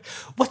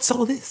 What's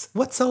all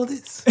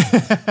this?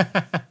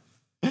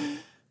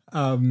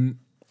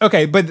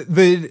 Okay,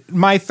 but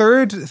my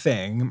third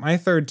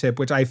tip,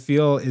 which I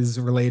feel is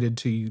related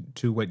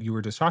to what you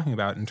were just talking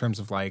about in terms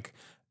of like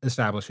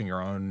establishing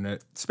your own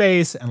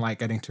space and like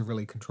getting to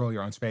really control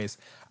your own space.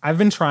 I've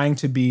been trying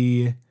to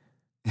be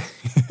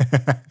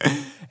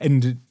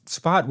and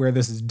spot where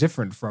this is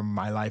different from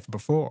my life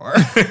before.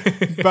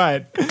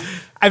 But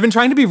I've been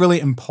trying to be really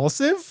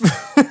impulsive.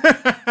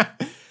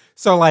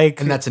 So like,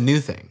 and that's a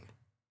new thing.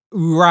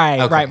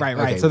 Right. Okay, Right.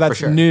 okay, So that's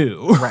for sure.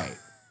 new. Right.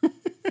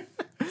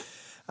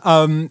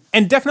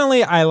 And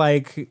definitely I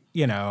like,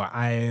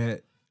 I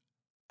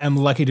am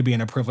lucky to be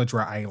in a privilege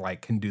where I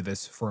like can do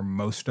this for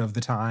most of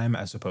the time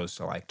as opposed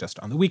to like just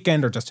on the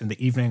weekend or just in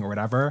the evening or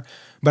whatever.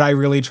 But I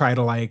really try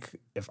to like,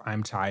 if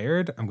I'm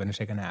tired, I'm going to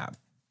take a nap.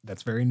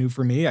 That's very new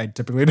for me. I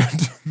typically don't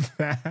do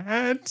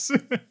that.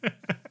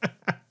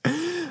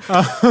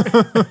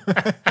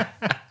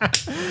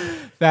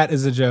 That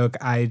is a joke.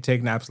 I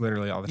take naps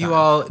literally all the time.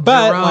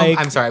 But Jerome, like,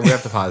 I'm sorry, we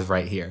have to pause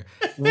right here.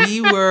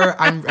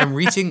 I'm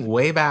reaching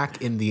way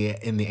back in the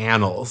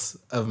annals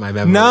of my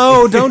memory.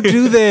 No, don't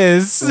do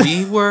this.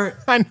 We were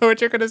I know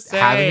what you're gonna say.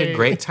 Having a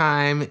great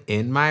time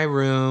in my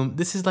room.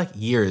 This is like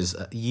years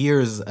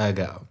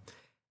ago.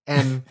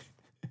 And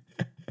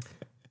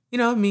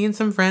me and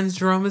some friends,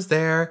 Jerome is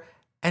there,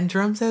 and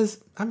Jerome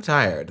says, I'm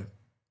tired.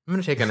 I'm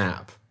gonna take a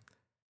nap.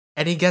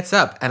 And he gets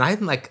up, and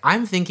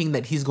I'm thinking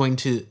that he's going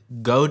to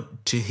go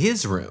to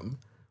his room,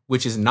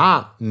 which is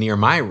not near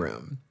my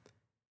room,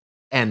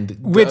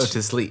 and go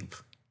to sleep.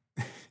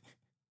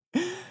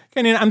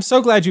 Kenyon, I'm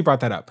so glad you brought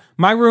that up.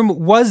 My room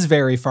was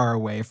very far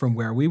away from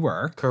where we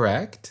were.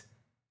 Correct.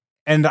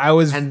 And I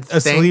was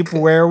asleep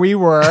where we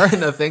were.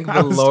 And thank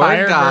the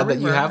Lord God that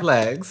you have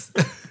legs.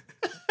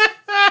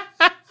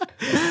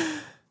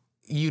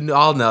 You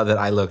all know that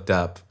I looked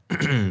up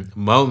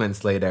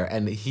moments later,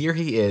 and here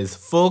he is,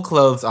 full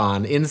clothes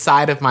on,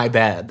 inside of my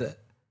bed.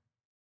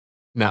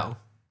 No,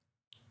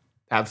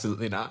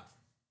 absolutely not.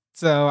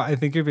 So I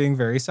think you're being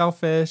very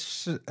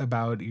selfish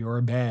about your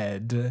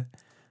bed,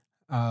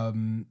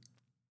 and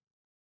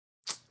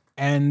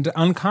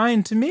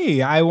unkind to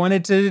me. I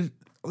wanted to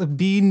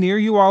be near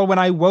you all when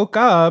I woke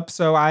up,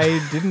 so I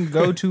didn't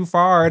go too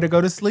far to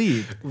go to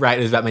sleep. Right,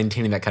 it was about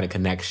maintaining that kind of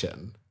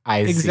connection.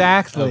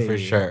 Exactly. Oh, for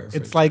sure.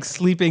 It's like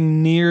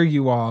sleeping near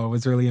you all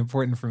was really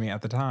important for me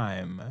at the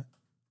time.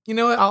 You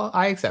know what?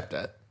 I accept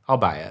it. I'll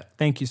buy it.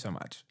 Thank you so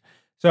much.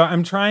 So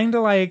I'm trying to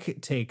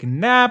like take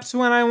naps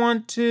when I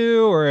want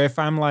to, or if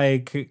I'm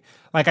like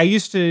I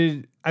used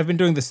to, I've been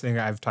doing this thing,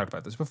 I've talked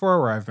about this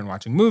before, where I've been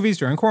watching movies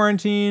during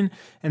quarantine,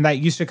 and that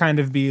used to kind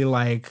of be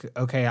like,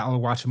 okay, I'll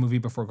watch a movie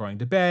before going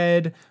to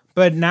bed.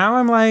 But now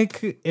I'm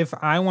like, if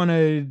I want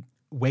to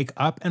wake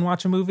up and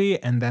watch a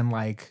movie and then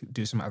like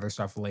do some other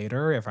stuff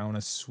later, if I want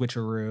to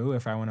switcheroo,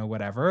 if I want to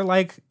whatever,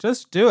 like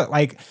just do it.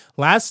 Like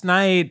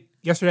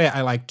yesterday,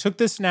 I like took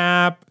this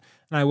nap.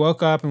 And I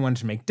woke up and wanted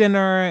to make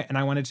dinner, and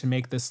I wanted to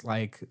make this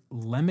like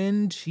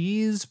lemon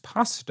cheese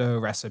pasta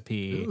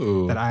recipe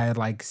that I had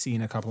like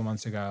seen a couple of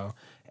months ago,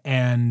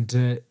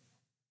 and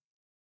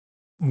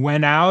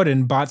went out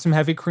and bought some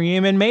heavy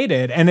cream and made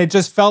it. And it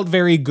just felt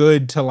very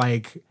good to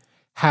like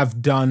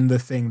have done the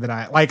thing that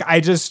I like.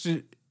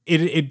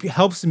 It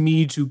helps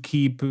me to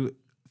keep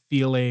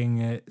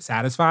feeling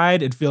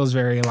satisfied. It feels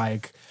very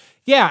like,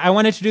 yeah, I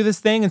wanted to do this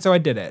thing, and so I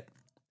did it.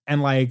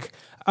 And like,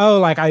 oh,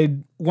 like I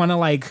want to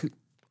like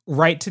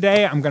write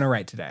today, I'm going to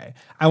write today.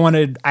 I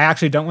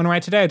actually don't want to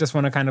write today. I just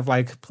want to kind of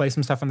like play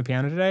some stuff on the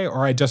piano today,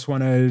 or I just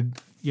want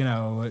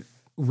to,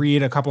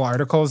 read a couple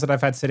articles that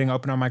I've had sitting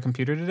open on my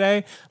computer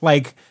today.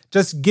 Like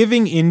just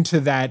giving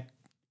into that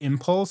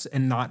impulse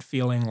and not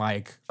feeling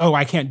like, oh,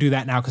 I can't do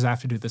that now because I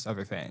have to do this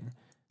other thing.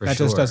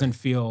 Just doesn't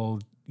feel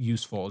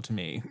useful to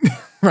me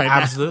right now.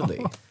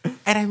 Absolutely.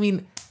 And I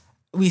mean,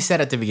 we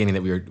said at the beginning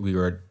that we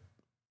were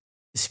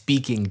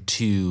speaking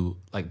to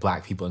like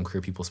Black people and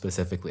queer people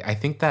specifically. I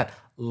think that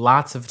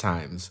lots of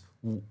times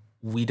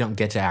we don't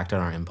get to act on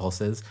our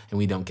impulses, and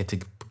we don't get to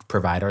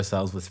provide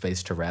ourselves with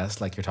space to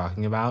rest, like you're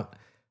talking about.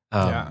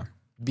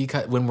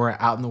 Because when we're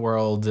out in the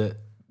world,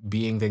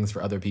 being things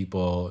for other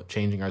people,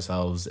 changing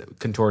ourselves,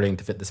 contorting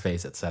to fit the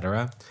space,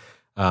 etc.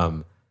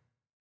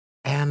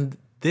 And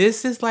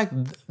this is like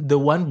the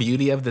one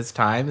beauty of this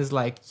time is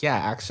like, yeah,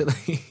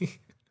 actually,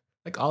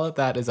 like all of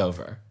that is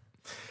over.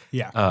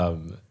 Yeah.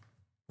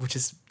 Which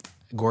is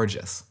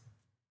gorgeous.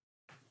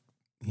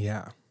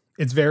 Yeah.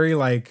 It's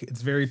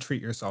very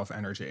treat yourself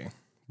energy.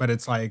 But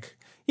it's like,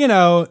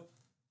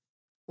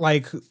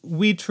 like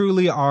we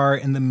truly are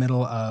in the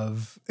middle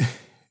of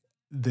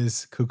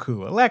this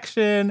cuckoo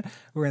election.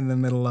 We're in the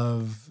middle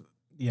of,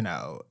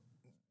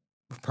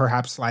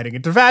 perhaps sliding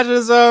into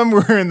fascism.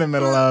 We're in the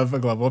middle of a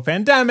global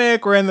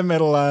pandemic. We're in the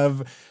middle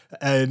of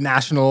a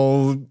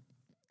national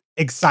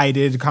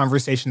excited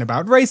conversation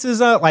about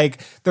racism.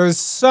 Like there's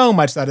so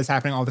much that is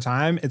happening all the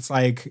time. It's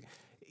like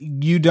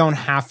you don't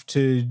have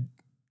to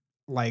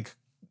like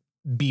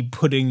be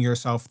putting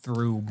yourself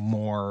through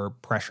more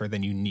pressure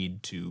than you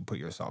need to put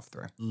yourself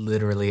through.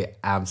 Literally,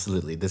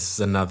 absolutely. This is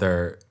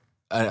another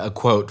a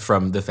quote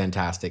from the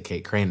fantastic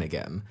Kate Crane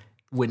again.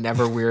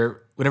 Whenever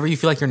you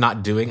feel like you're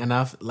not doing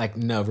enough, like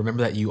no,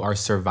 remember that you are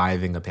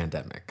surviving a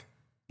pandemic.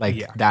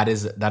 Like that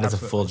is a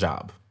full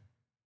job.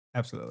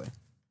 Absolutely.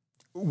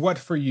 What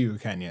for you,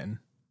 Kenyon?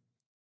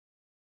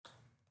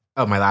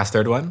 Oh, my last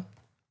third one?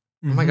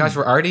 Mm-hmm. Oh my gosh,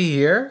 we're already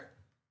here?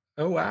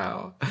 Oh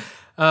wow.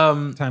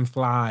 Time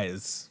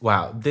flies.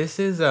 Wow. This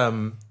is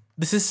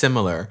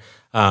similar.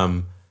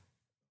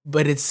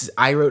 But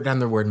I wrote down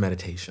the word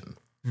meditation.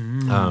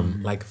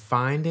 Like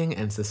finding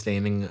and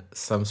sustaining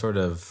some sort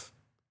of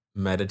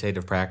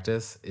meditative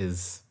practice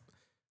is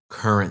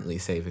currently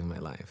saving my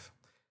life.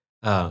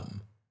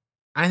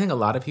 I think a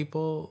lot of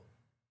people,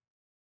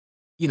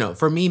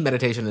 for me,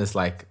 meditation is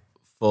like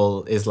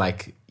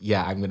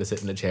yeah, I'm going to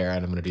sit in a chair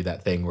and I'm going to do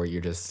that thing where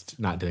you're just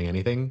not doing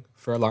anything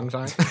for a long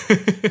time.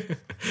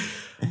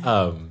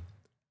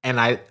 And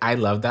I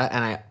love that.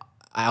 And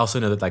I also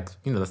know that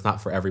that's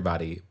not for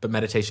everybody, but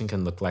meditation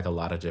can look like a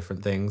lot of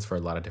different things for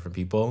a lot of different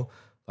people.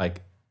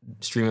 Like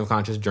stream of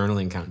conscious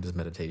journaling counts as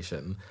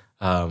meditation.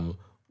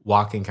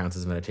 Walking counts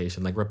as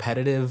meditation. Like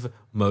repetitive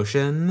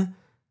motion,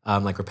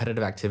 like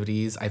repetitive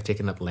activities. I've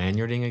taken up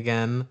lanyarding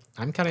again.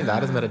 I'm counting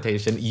that as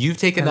meditation. You've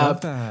taken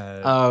up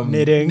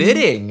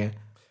knitting.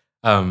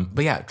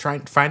 But yeah,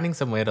 finding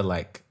some way to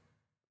like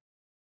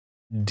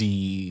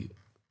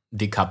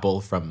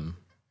decouple from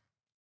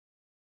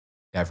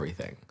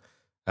everything.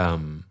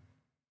 And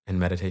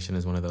meditation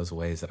is one of those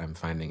ways that I'm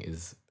finding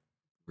is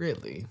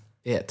really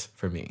it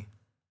for me.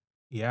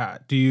 Yeah.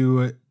 Do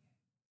you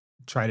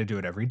try to do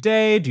it every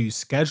day? Do you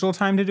schedule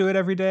time to do it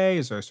every day?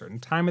 Is there a certain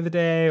time of the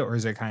day? Or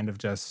is it kind of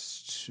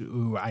just,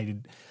 I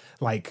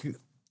like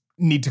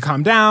need to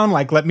calm down.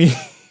 Like, let me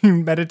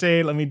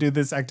meditate. Let me do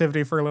this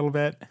activity for a little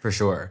bit. For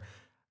sure.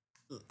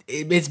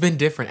 It's been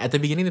different. At the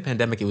beginning of the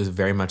pandemic, it was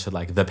very much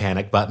like the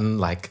panic button.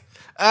 Like,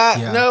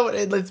 no,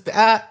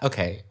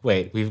 okay,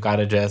 wait, we've got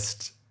to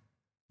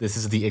this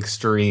is the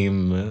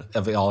extreme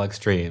of all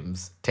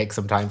extremes. Take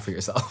some time for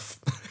yourself.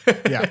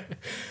 Yeah.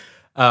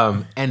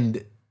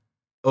 And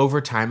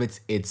over time,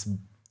 it's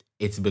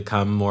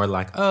become more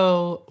like,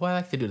 oh, well, I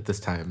like to do it this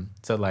time.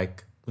 So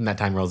like when that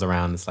time rolls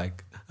around, it's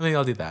like, maybe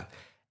I'll do that.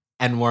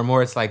 And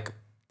more, it's like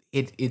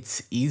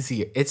it's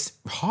easier. It's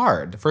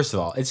hard. First of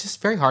all, it's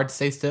just very hard to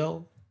stay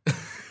still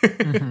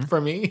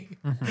for me,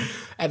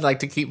 and like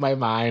to keep my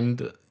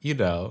mind,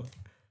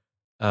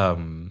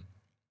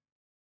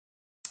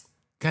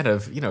 kind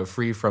of,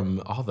 free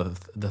from all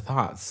the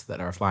thoughts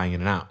that are flying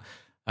in and out.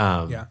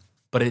 Yeah.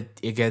 But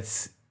it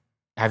gets,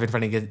 I've been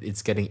finding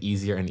it's getting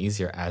easier and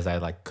easier as I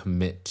like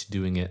commit to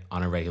doing it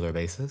on a regular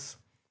basis.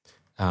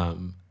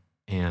 And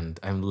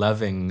I'm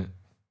loving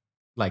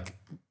like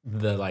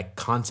the like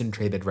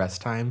concentrated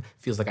rest time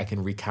feels like I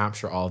can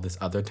recapture all this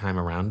other time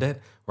around it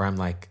where I'm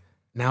like,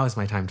 now is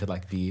my time to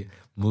like be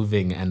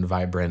moving and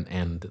vibrant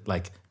and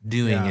like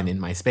doing and in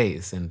my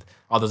space and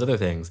all those other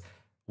things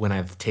when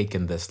I've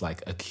taken this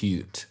like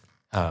acute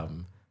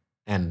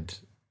and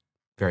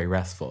very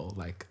restful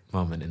like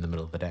moment in the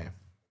middle of the day.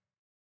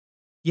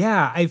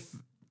 Yeah,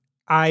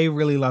 I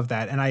really love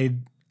that. And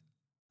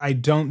I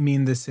don't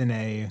mean this and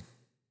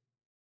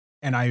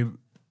I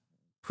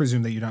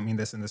presume that you don't mean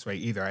this in this way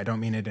either. I don't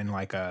mean it in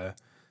like a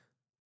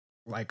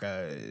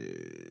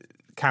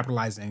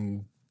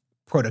capitalizing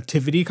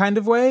productivity kind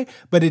of way,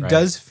 but it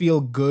does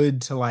feel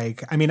good to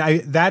like, I mean,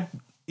 that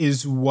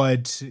is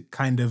what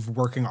kind of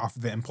working off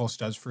of the impulse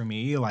does for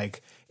me.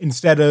 Like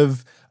instead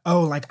of,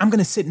 oh, like I'm going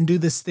to sit and do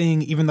this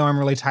thing, even though I'm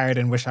really tired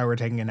and wish I were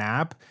taking a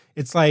nap.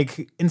 It's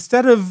like,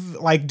 instead of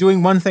like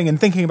doing one thing and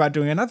thinking about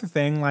doing another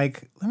thing,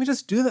 like, let me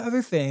just do the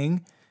other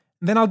thing.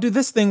 And then I'll do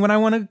this thing when I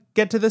want to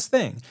get to this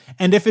thing.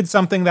 And if it's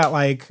something that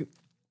like,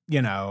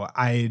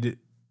 I'd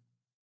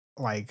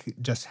like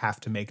just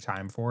have to make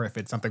time for, if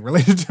it's something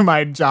related to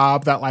my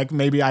job that like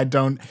maybe I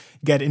don't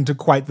get into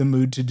quite the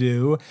mood to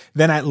do,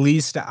 then at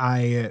least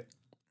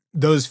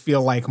those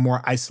feel like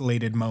more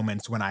isolated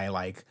moments when I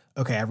like,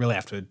 okay, I really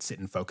have to sit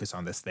and focus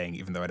on this thing,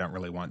 even though I don't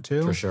really want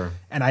to. For sure.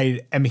 And I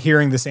am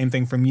hearing the same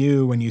thing from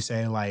you when you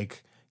say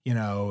like,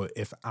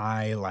 if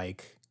I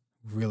like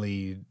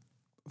really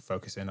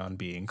focus in on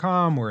being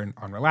calm or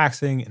on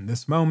relaxing in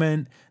this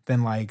moment,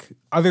 then like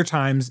other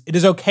times it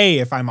is okay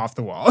if I'm off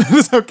the wall. It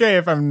is okay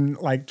if I'm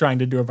like trying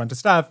to do a bunch of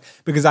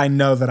stuff because I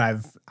know that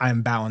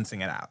I'm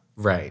balancing it out.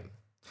 Right.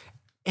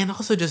 And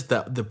also just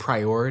the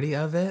priority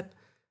of it.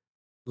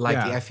 Like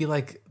I feel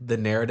like the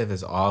narrative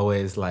is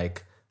always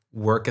like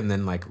work and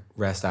then like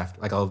rest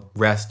after. Like I'll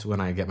rest when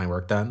I get my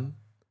work done.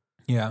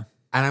 Yeah.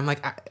 And I'm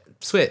like,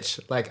 switch.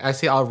 Like I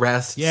say I'll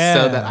rest so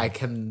that I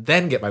can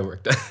then get my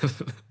work done.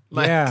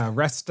 Like,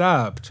 rest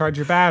up, charge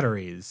your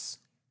batteries.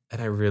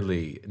 And I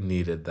really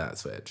needed that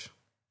switch.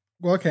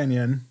 Well,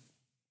 Kenyon,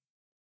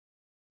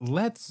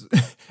 let's,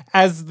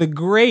 as the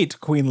great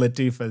Queen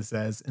Latifah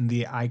says in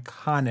the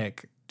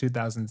iconic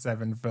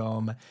 2007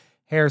 film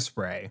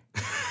Hairspray,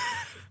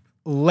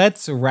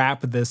 let's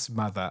wrap this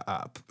mother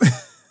up.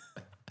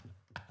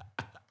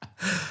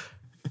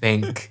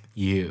 Thank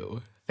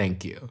you.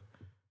 Thank you.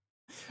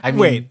 I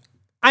mean,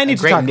 I need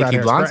to talk Nikki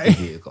about Blonsky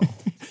vehicle.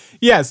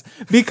 Yes,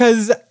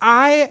 because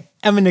I'm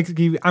a Nikki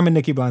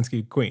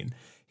Blonsky queen.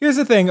 Here's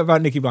the thing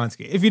about Nikki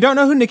Blonsky. If you don't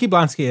know who Nikki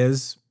Blonsky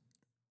is,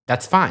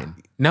 that's fine.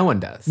 No one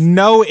does.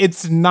 No,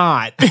 it's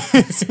not.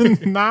 It's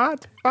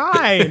not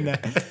fine.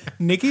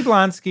 Nikki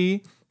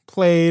Blonsky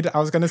played, I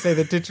was going to say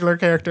the titular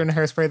character in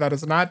Hairspray. That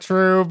is not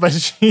true, but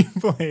she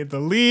played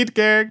the lead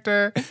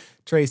character,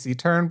 Tracy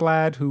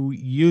Turnblad, who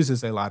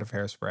uses a lot of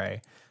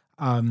Hairspray.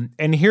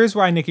 And here's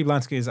why Nikki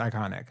Blonsky is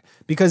iconic.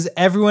 Because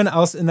everyone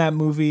else in that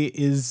movie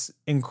is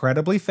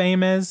incredibly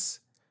famous.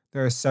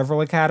 There are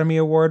several Academy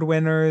Award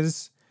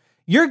winners.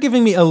 You're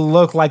giving me a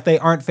look like they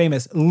aren't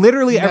famous.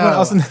 Literally everyone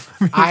else in the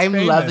movie is I'm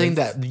famous. loving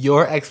that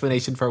your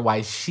explanation for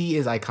why she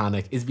is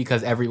iconic is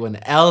because everyone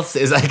else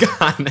is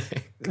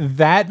iconic.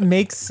 That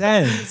makes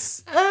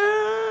sense.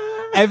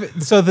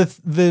 So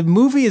the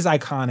movie is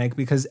iconic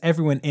because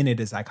everyone in it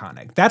is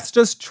iconic. That's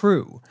just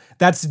true.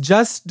 That's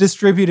just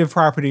distributive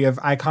property of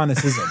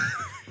iconicism.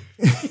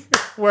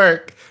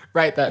 Work.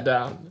 Write that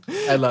down.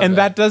 I love it. And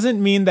that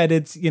doesn't mean that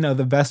it's,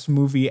 the best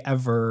movie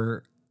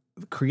ever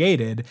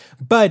created.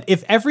 But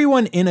if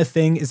everyone in a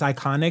thing is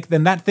iconic,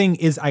 then that thing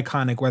is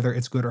iconic, whether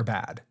it's good or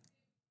bad.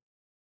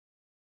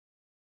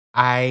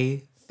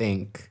 I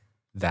think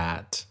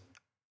that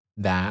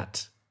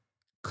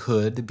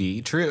could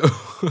be true.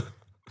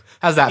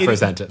 How's that for a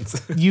sentence?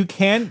 You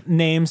can't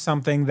name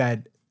something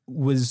that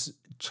was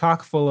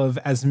chock full of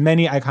as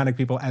many iconic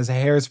people as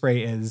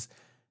Hairspray is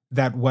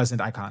that wasn't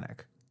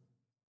iconic.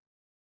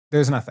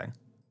 There's nothing.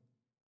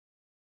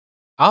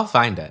 I'll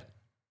find it.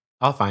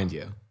 I'll find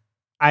you.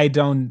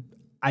 And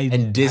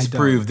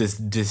disprove this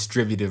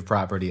distributive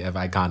property of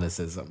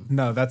iconicism.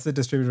 No, that's the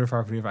distributive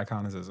property of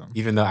iconicism.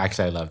 Even though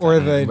actually I love that. Or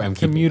the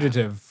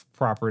commutative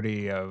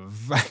property of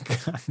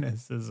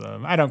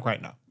iconicism. I don't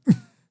quite know.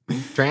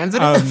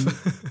 Transitive?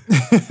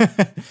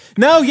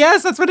 No,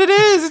 yes, that's what it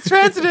is. It's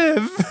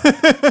transitive.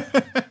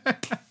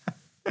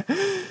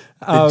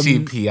 The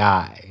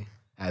GPI,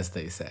 as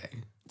they say.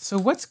 So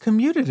what's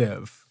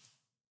commutative?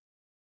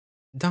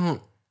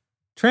 Don't.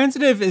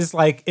 Transitive is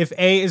like if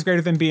A is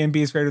greater than B and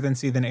B is greater than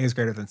C, then A is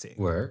greater than C.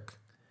 Work.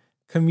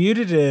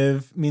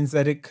 Commutative means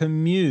that it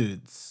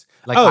commutes.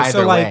 Like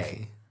either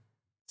way.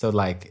 So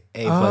like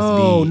A plus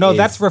B. Oh, no,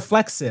 that's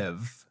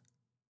reflexive.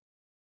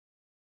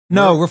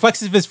 No,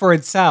 reflexive is for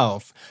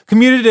itself.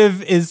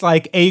 Commutative is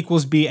like A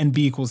equals B and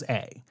B equals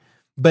A.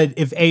 But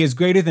if A is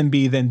greater than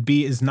B, then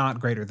B is not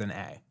greater than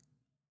A.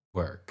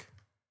 Work.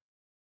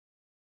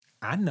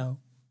 I know.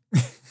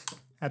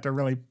 Had to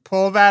really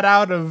pull that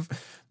out of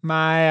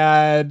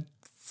my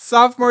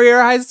sophomore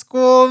year high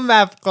school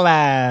math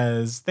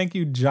class. Thank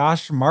you,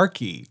 Josh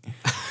Markey.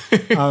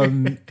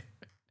 And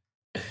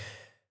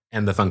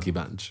the Funky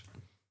Bunch.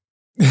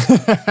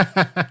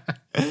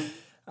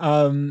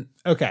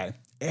 Okay.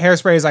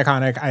 Hairspray is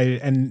iconic.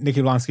 And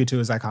Nikki Blonsky too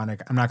is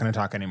iconic. I'm not going to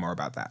talk anymore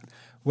about that.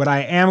 What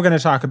I am going to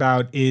talk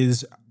about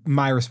is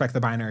my Respect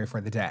the Binary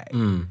for the day,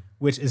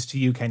 which is to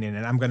you, Kenyon,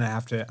 and I'm going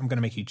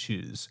to make you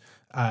choose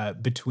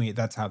between.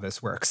 That's how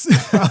this works.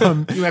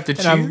 You have to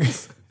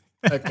choose.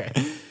 Okay.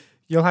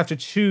 You'll have to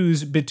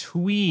choose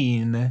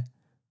between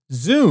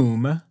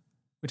Zoom,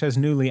 which has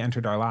newly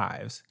entered our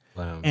lives,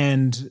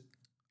 and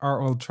our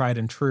old tried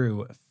and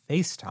true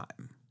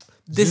FaceTime.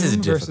 This Zoom is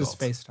difficult.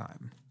 versus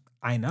FaceTime.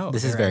 I know.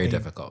 This is very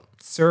difficult.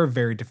 Serve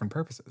very different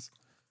purposes.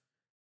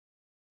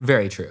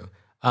 Very true.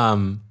 I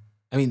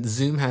mean,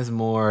 Zoom has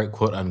more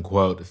quote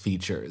unquote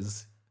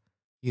features,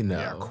 you know.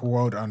 Yeah,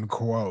 quote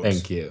unquote.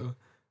 Thank you.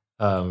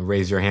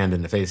 Raise your hand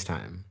into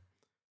FaceTime.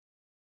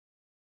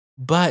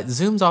 But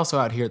Zoom's also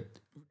out here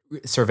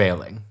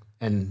surveilling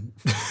and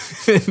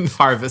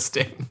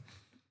harvesting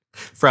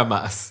from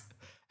us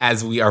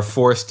as we are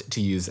forced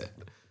to use it.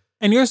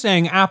 And you're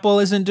saying Apple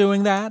isn't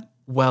doing that?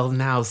 Well,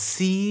 now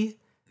see,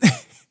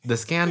 the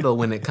scandal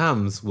when it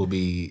comes will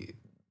be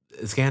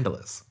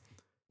scandalous.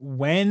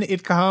 When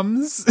it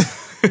comes?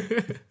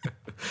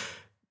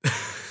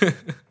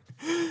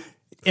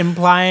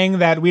 Implying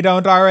that we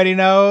don't already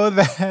know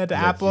that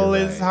Apple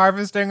is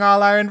harvesting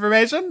all our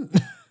information?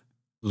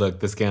 Look,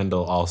 the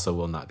scandal also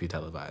will not be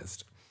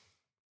televised.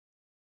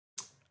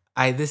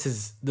 This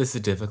is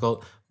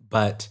difficult,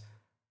 but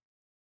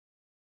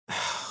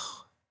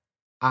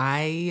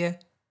are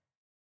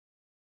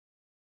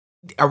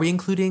we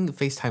including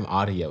FaceTime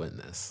audio in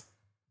this?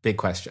 Big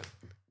question.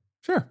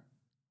 Sure.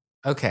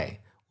 Okay.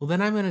 Well,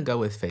 then I'm going to go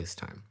with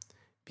FaceTime.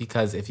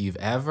 Because if you've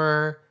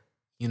ever,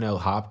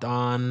 hopped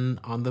on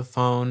the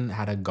phone,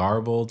 had a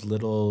garbled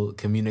little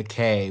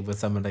communique with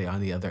somebody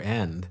on the other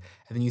end,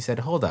 and then you said,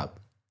 hold up,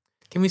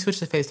 can we switch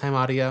to FaceTime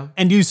audio?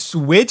 And you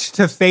switched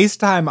to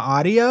FaceTime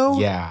audio?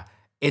 Yeah.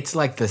 It's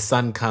like the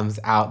sun comes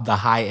out, the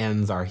high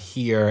ends are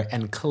here,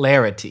 and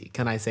clarity.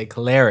 Can I say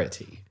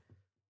clarity?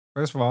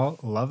 First of all,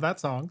 love that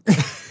song.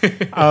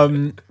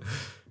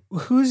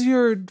 Who's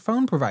your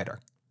phone provider?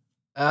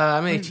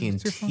 I'm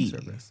AT&T.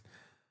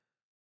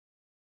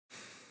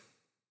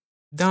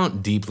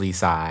 Don't deeply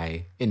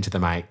sigh into the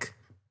mic.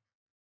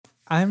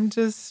 I'm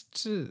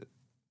just...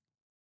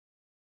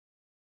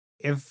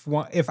 If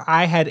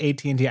I had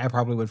AT&T, I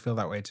probably would feel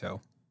that way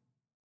too.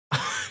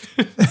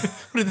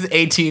 What is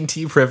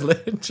AT&T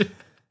privilege?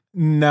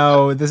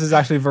 No, this is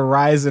actually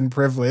Verizon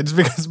privilege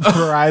because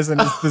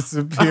Verizon is the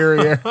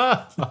superior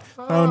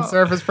phone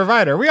service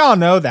provider. We all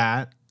know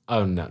that.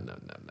 Oh, no.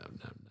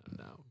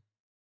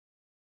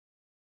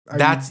 Are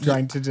you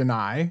trying to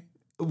deny?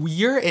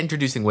 You're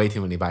introducing way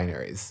too many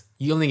binaries.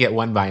 You only get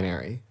one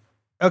binary.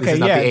 Okay,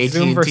 yeah,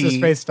 Zoom versus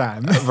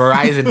FaceTime.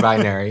 Verizon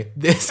binary.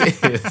 This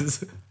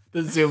is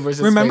the Zoom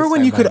versus Remember FaceTime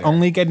when you could binary.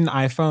 only get an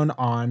iPhone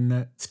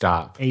on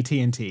Stop.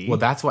 AT&T?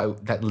 Well, I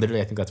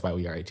think that's why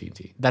we are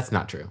AT&T. That's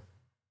not true.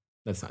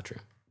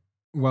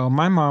 Well,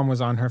 my mom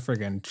was on her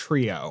friggin'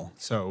 Trio,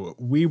 so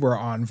we were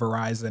on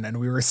Verizon and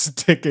we were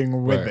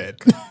sticking with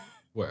it.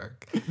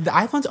 Work. The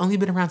iPhone's only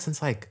been around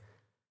since like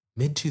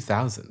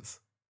mid-2000s.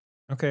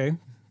 Okay.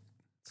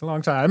 It's a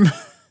long time.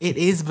 It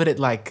is, but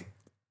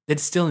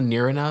it's still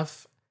near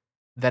enough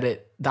that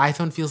the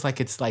iPhone feels like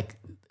it's like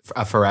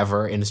a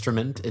forever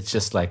instrument. It's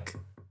just like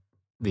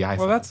the iPhone.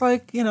 Well, that's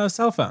like,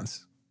 cell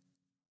phones.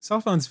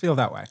 Cell phones feel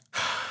that way.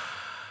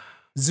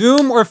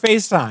 Zoom or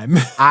FaceTime?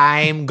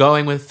 I'm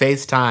going with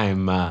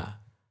FaceTime.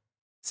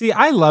 See,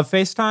 I love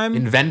FaceTime.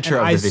 Inventor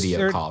of the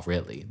video call,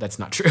 really. That's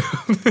not true.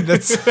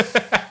 That's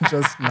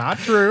just not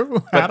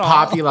true but at all.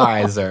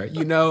 Popularizer.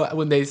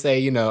 When they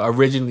say,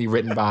 originally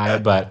written by,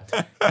 but,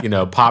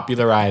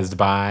 popularized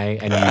by,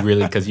 and you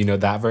really, because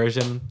that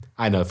version,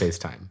 I know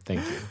FaceTime.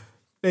 Thank you.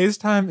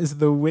 FaceTime is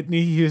the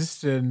Whitney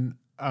Houston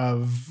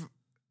of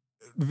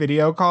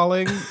video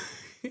calling.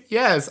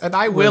 Yes, and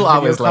I will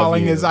always love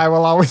you. I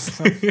will always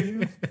love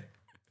you.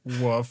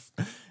 Woof.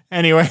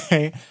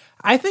 Anyway,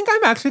 I think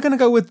I'm actually going to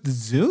go with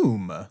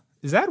Zoom.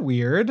 Is that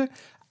weird?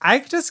 I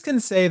just can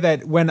say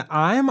that when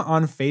I'm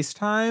on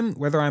FaceTime,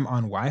 whether I'm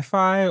on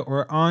Wi-Fi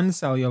or on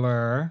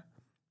cellular,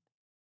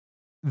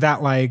 that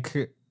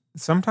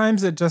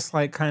sometimes it just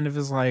kind of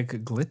is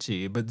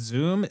glitchy, but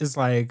Zoom is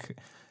like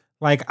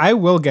I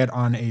will get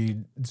on a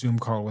Zoom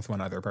call with one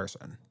other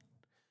person.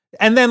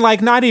 And then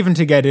not even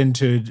to get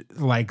into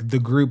the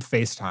group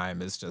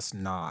FaceTime is just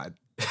not,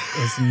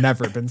 it's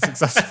never been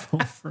successful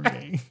for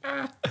me.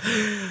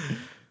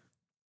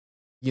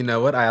 You know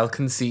what? I'll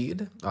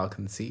concede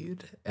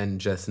and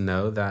just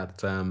know that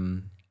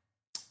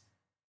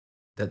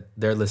that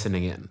they're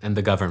listening in and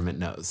the government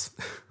knows.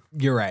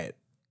 You're right.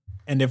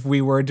 And if we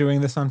were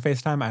doing this on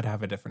FaceTime, I'd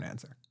have a different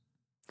answer.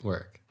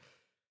 Work.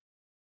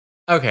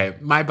 Okay,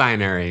 my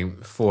binary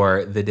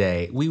for the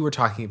day. We were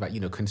talking about,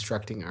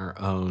 constructing our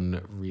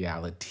own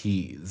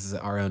realities,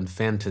 our own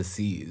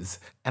fantasies.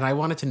 And I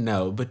wanted to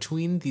know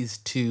between these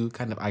two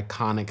kind of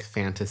iconic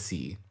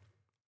fantasy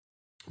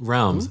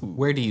realms,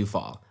 where do you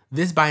fall?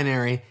 This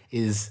binary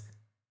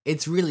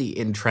it's really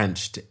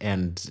entrenched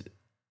and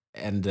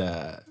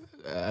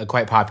a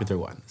quite popular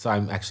one. So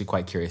I'm actually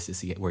quite curious to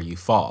see where you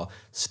fall.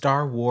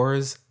 Star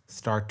Wars,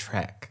 Star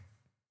Trek.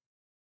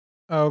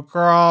 Oh,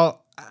 girl.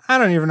 I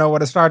don't even know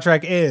what a Star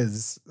Trek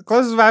is. The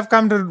closest I've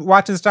come to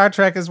watching Star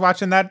Trek is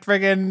watching that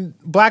friggin'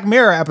 Black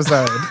Mirror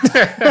episode.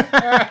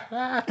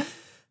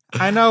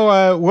 I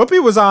know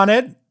Whoopi was on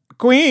it.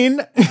 Queen.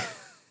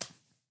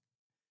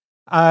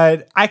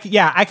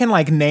 I can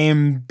like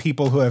name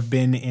people who have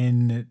been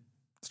in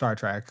Star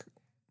Trek.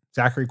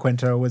 Zachary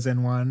Quinto was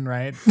in one,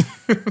 right?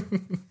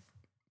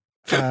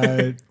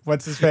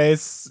 What's his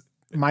face?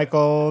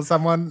 Michael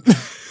someone?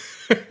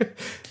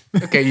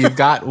 Okay, you've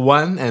got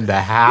 1.5 names. What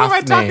am I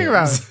talking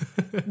about?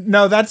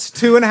 No, that's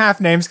 2.5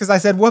 names because I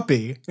said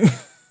Whoopi.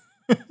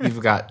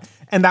 You've got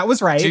and that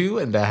was right.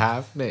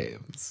 2.5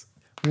 names.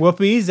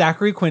 Whoopi,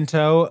 Zachary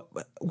Quinto.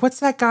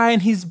 What's that guy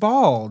and he's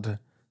bald?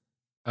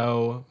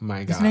 Oh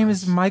my god. His name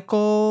is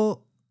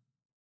Michael.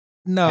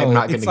 No, I'm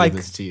not going to like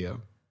give this to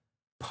you.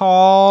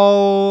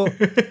 Paul.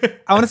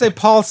 I want to say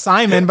Paul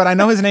Simon, but I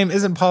know his name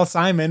isn't Paul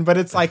Simon, but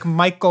it's like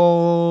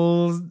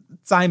Michael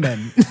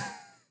Simon.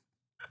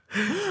 Who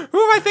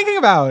am I thinking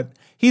about?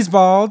 He's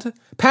bald.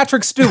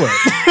 Patrick Stewart.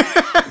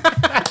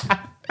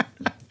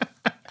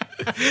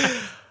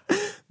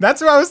 That's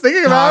who I was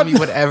thinking about. Tommy,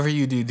 whatever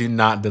you do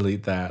not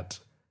delete that.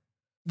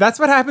 That's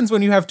what happens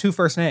when you have two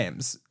first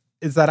names,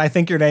 is that I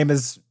think your name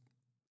is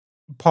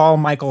Paul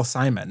Michael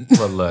Simon.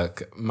 Well,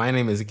 look, my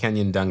name is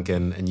Kenyon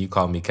Duncan, and you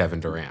call me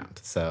Kevin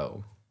Durant,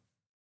 so...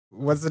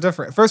 What's the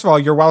difference? First of all,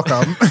 you're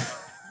welcome.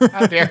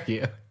 How dare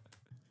you?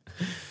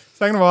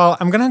 Second of all,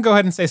 I'm going to go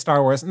ahead and say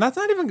Star Wars. And I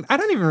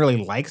don't even really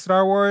like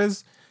Star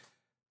Wars.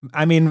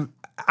 I mean,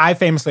 I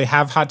famously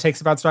have hot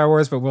takes about Star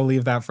Wars, but we'll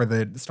leave that for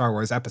the Star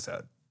Wars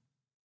episode.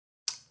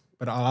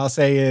 But all I'll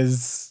say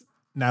is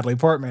Natalie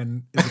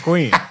Portman is the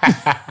queen.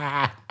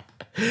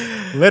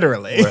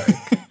 Literally.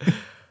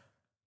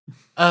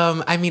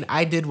 I mean,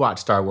 I did watch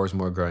Star Wars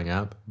more growing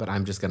up, but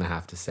I'm just going to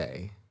have to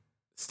say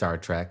Star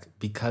Trek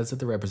because of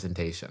the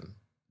representation.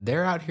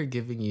 They're out here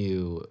giving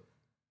you,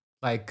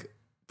 like,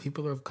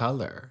 people of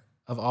color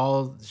of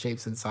all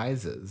shapes and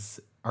sizes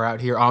are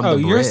out here on the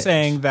bridge. Oh, you're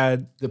saying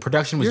that the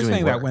production was doing work.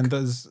 You're saying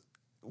that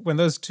when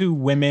those two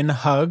women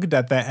hugged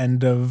at the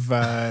end of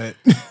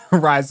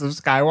Rise of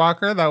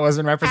Skywalker, that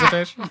wasn't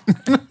representation?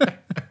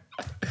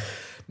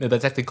 No,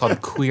 that's actually called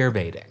queer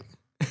baiting.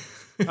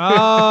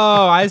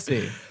 Oh, I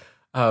see.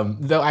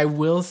 Though I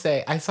will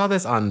say, I saw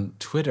this on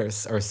Twitter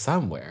or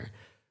somewhere.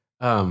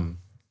 Someone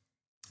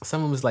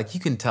was like, you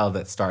can tell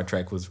that Star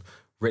Trek was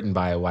written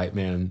by a white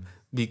man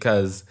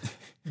because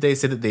they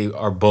said that they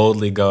are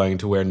boldly going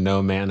to where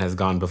no man has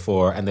gone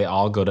before, and they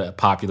all go to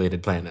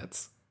populated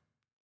planets.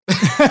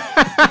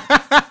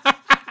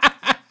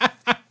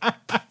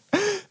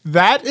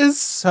 That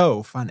is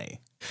so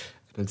funny.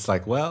 And it's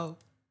like, well...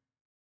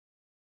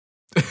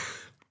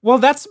 Well,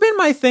 that's been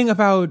my thing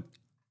about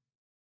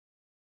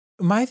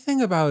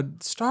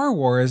Star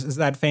Wars is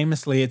that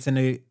famously it's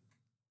in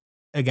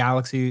a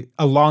galaxy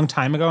a long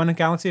time ago in a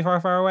galaxy far,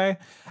 far away.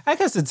 I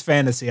guess it's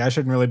fantasy. I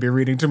shouldn't really be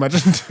reading too much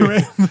into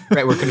it.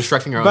 Right, we're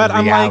constructing our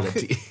own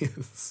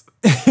realities.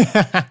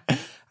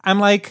 I'm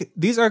like,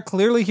 these are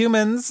clearly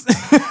humans.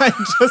 I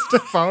just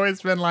have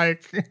always been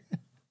like,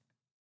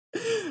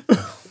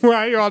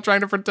 why are you all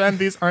trying to pretend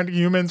these aren't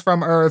humans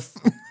from Earth?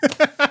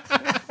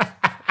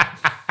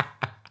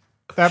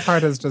 That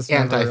part is just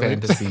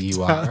anti-fantasy. Really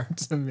you are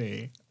to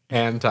me.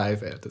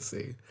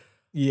 Anti-fantasy.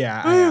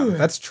 Yeah, I am.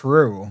 That's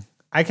true.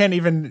 I can't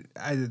even.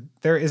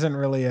 There isn't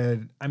really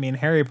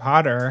Harry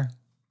Potter.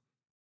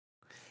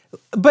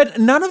 But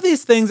none of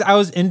these things I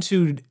was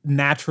into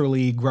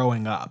naturally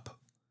growing up.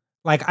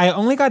 Like, I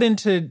only got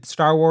into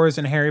Star Wars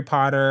and Harry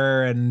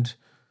Potter and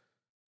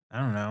I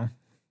don't know.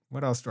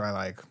 What else do I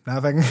like?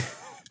 Nothing.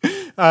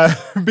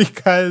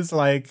 Because,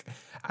 like,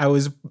 I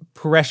was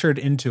pressured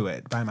into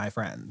it by my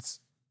friends.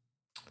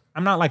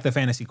 I'm not like the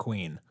fantasy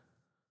queen.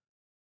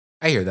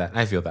 I hear that.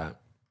 I feel that.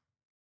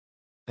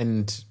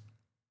 And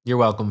you're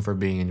welcome for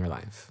being in your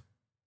life.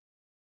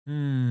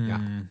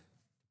 Yeah.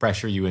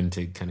 Pressure you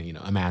into kind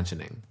of,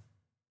 imagining.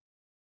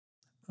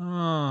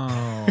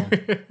 Oh.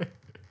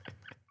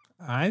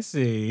 I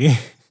see.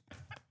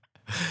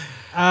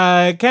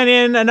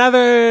 Kenyon,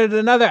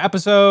 another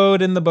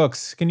episode in the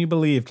books. Can you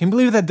believe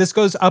that this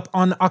goes up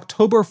on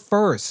October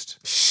 1st?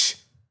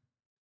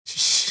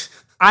 Shh.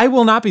 I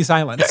will not be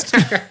silenced.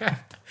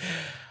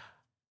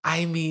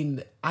 I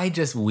mean, I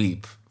just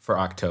weep for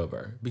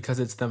October because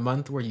it's the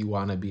month where you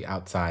want to be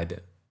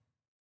outside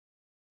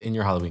in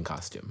your Halloween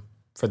costume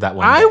for that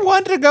one I day.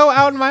 want to go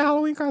out in my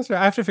Halloween costume.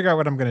 I have to figure out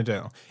what I'm going to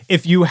do.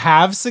 If you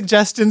have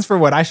suggestions for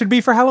what I should be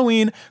for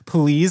Halloween,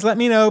 please let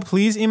me know.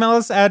 Please email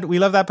us at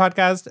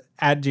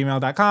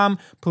welovethatpodcast@gmail.com.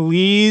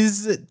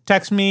 Please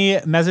text me,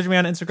 message me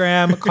on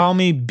Instagram, call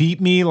me,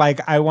 beat me. Like,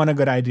 I want a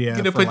good idea.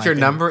 You going to put your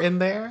number in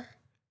there?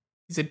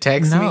 You said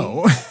text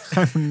No, me?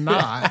 I'm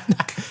not.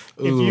 If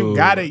you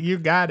got it, you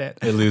got it.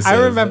 Elusive.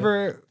 I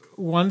remember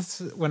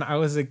once when I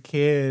was a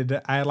kid,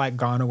 I had like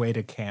gone away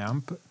to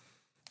camp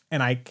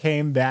and I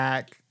came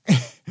back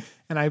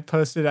and I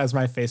posted as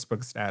my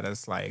Facebook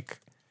status, like,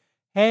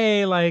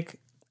 hey, like,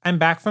 I'm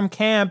back from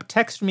camp.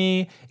 Text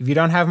me. If you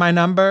don't have my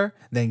number,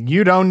 then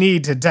you don't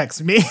need to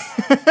text me.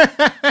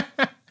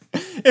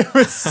 It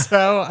was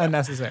so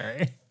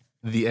unnecessary.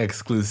 The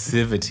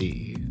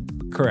exclusivity.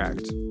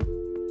 Correct.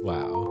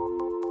 Wow.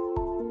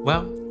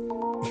 Well,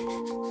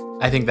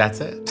 I think that's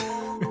it.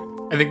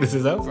 I think this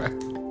is over.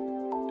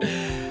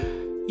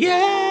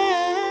 Yeah.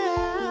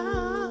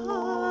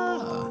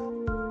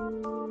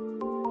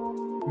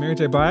 Mary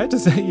J. Blige,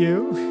 is that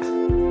you?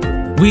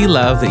 We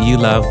love that you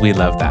love, we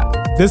love that.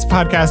 This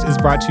podcast is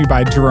brought to you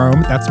by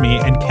Jerome, that's me,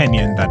 and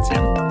Kenyon, that's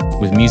him.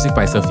 With music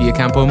by Sophia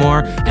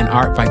Campomore and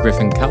art by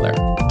Griffin Keller.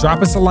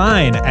 Drop us a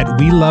line at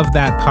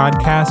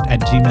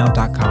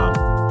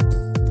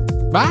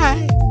welovethatpodcast@gmail.com.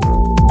 Bye.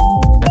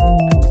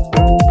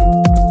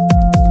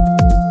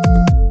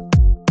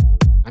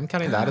 I'm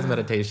counting that as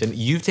meditation.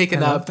 You've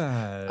taken up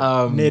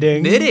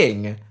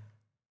knitting.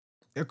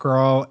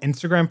 Girl,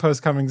 Instagram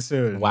post coming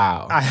soon.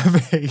 Wow. I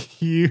have a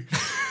huge...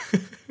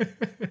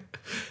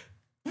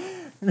 I'm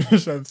going to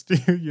show this to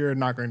you. You're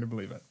not going to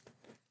believe it.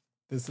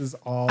 This is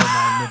all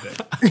my knitting.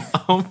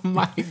 Oh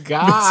my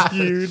God. This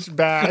huge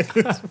bag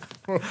is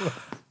full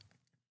of...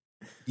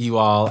 You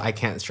all, I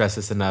can't stress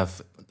this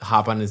enough.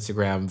 Hop on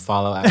Instagram,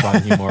 follow at Bon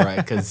Humora,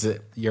 because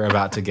you're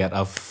about to get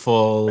a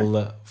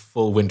full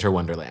winter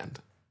wonderland.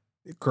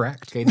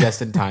 Correct. Okay,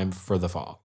 just in time for the fall.